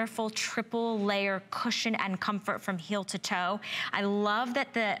wonderful triple layer cushion and comfort from heel to toe. I love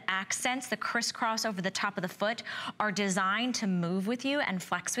that the accents, the crisscross over the top of the foot, are designed to move with you and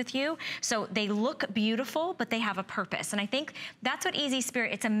flex with you. So they look beautiful, but they have a purpose. And I think that's what Easy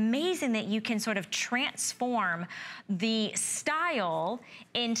Spirit, it's amazing that you can sort of transform the style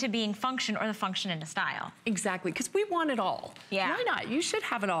into being function or the function into style. Exactly, because we want it all. Yeah. Why not? You should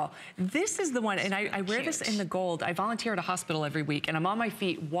have it all. all. This is the one, and I wear this in the gold. I volunteer at a hospital every week, and I'm on my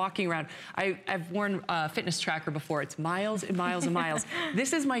feet walking around. I've worn a fitness tracker before. It's miles and miles and miles.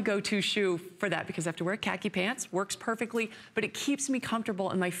 This is my go-to shoe for that because I have to wear khaki pants. Works perfectly, but it keeps me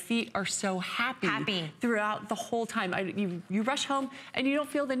comfortable, and my feet are so happy throughout the whole time. You rush home, and you don't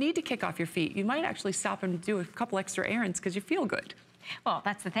feel the need to kick off your feet. You might actually stop and do a couple extra errands because you feel good. Well,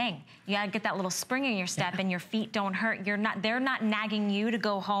 that's the thing. You gotta get that little spring in your step and your feet don't hurt. They're not nagging you to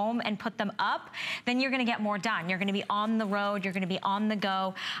go home and put them up. Then you're gonna get more done. You're gonna be on the road, you're gonna be on the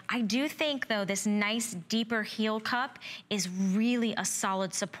go. I do think though, this nice deeper heel cup is really a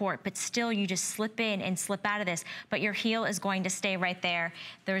solid support, but still you just slip in and slip out of this, but your heel is going to stay right there.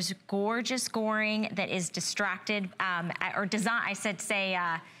 There's gorgeous goring that is distracted, or design,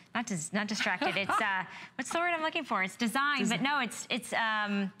 not distracted. It's what's the word I'm looking for? It's designed, but no, it's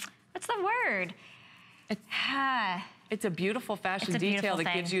what's the word? It's a beautiful fashion detail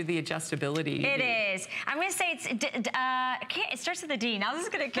that gives you the adjustability. It is. I'm gonna say it starts with a D. Now this is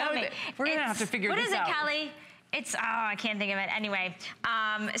gonna kill me. We're gonna have to figure this out. What is it, Kelly? It's, I can't think of it. Anyway,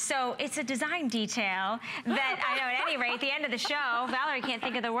 so it's a design detail that I know at any rate, at the end of the show, Valerie can't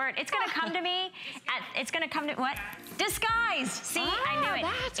think of the word. It's gonna come to me, what? Disguised. See, I knew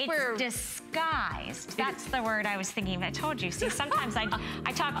it. It's disguised. That's the word I was thinking of. I told you. See, sometimes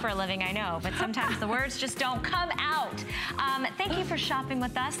I talk for a living, I know, but sometimes the words just don't come out. Thank you for shopping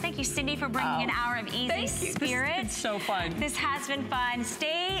with us. Thank you, Cindy, for bringing an hour of easy spirit. It's so fun. This has been fun.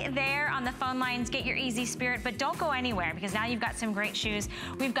 Stay there on the phone lines, get your easy spirit, but don't go anywhere because now you've got some great shoes.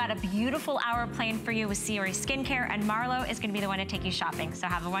 We've got a beautiful hour planned for you with Siri Skincare, and Marlo is gonna be the one to take you shopping. So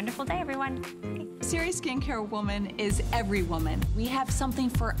have a wonderful day, everyone. Siri Skincare Woman is every woman. We have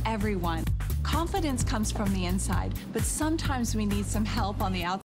something for everyone. Confidence comes from the inside, but sometimes we need some help on the outside.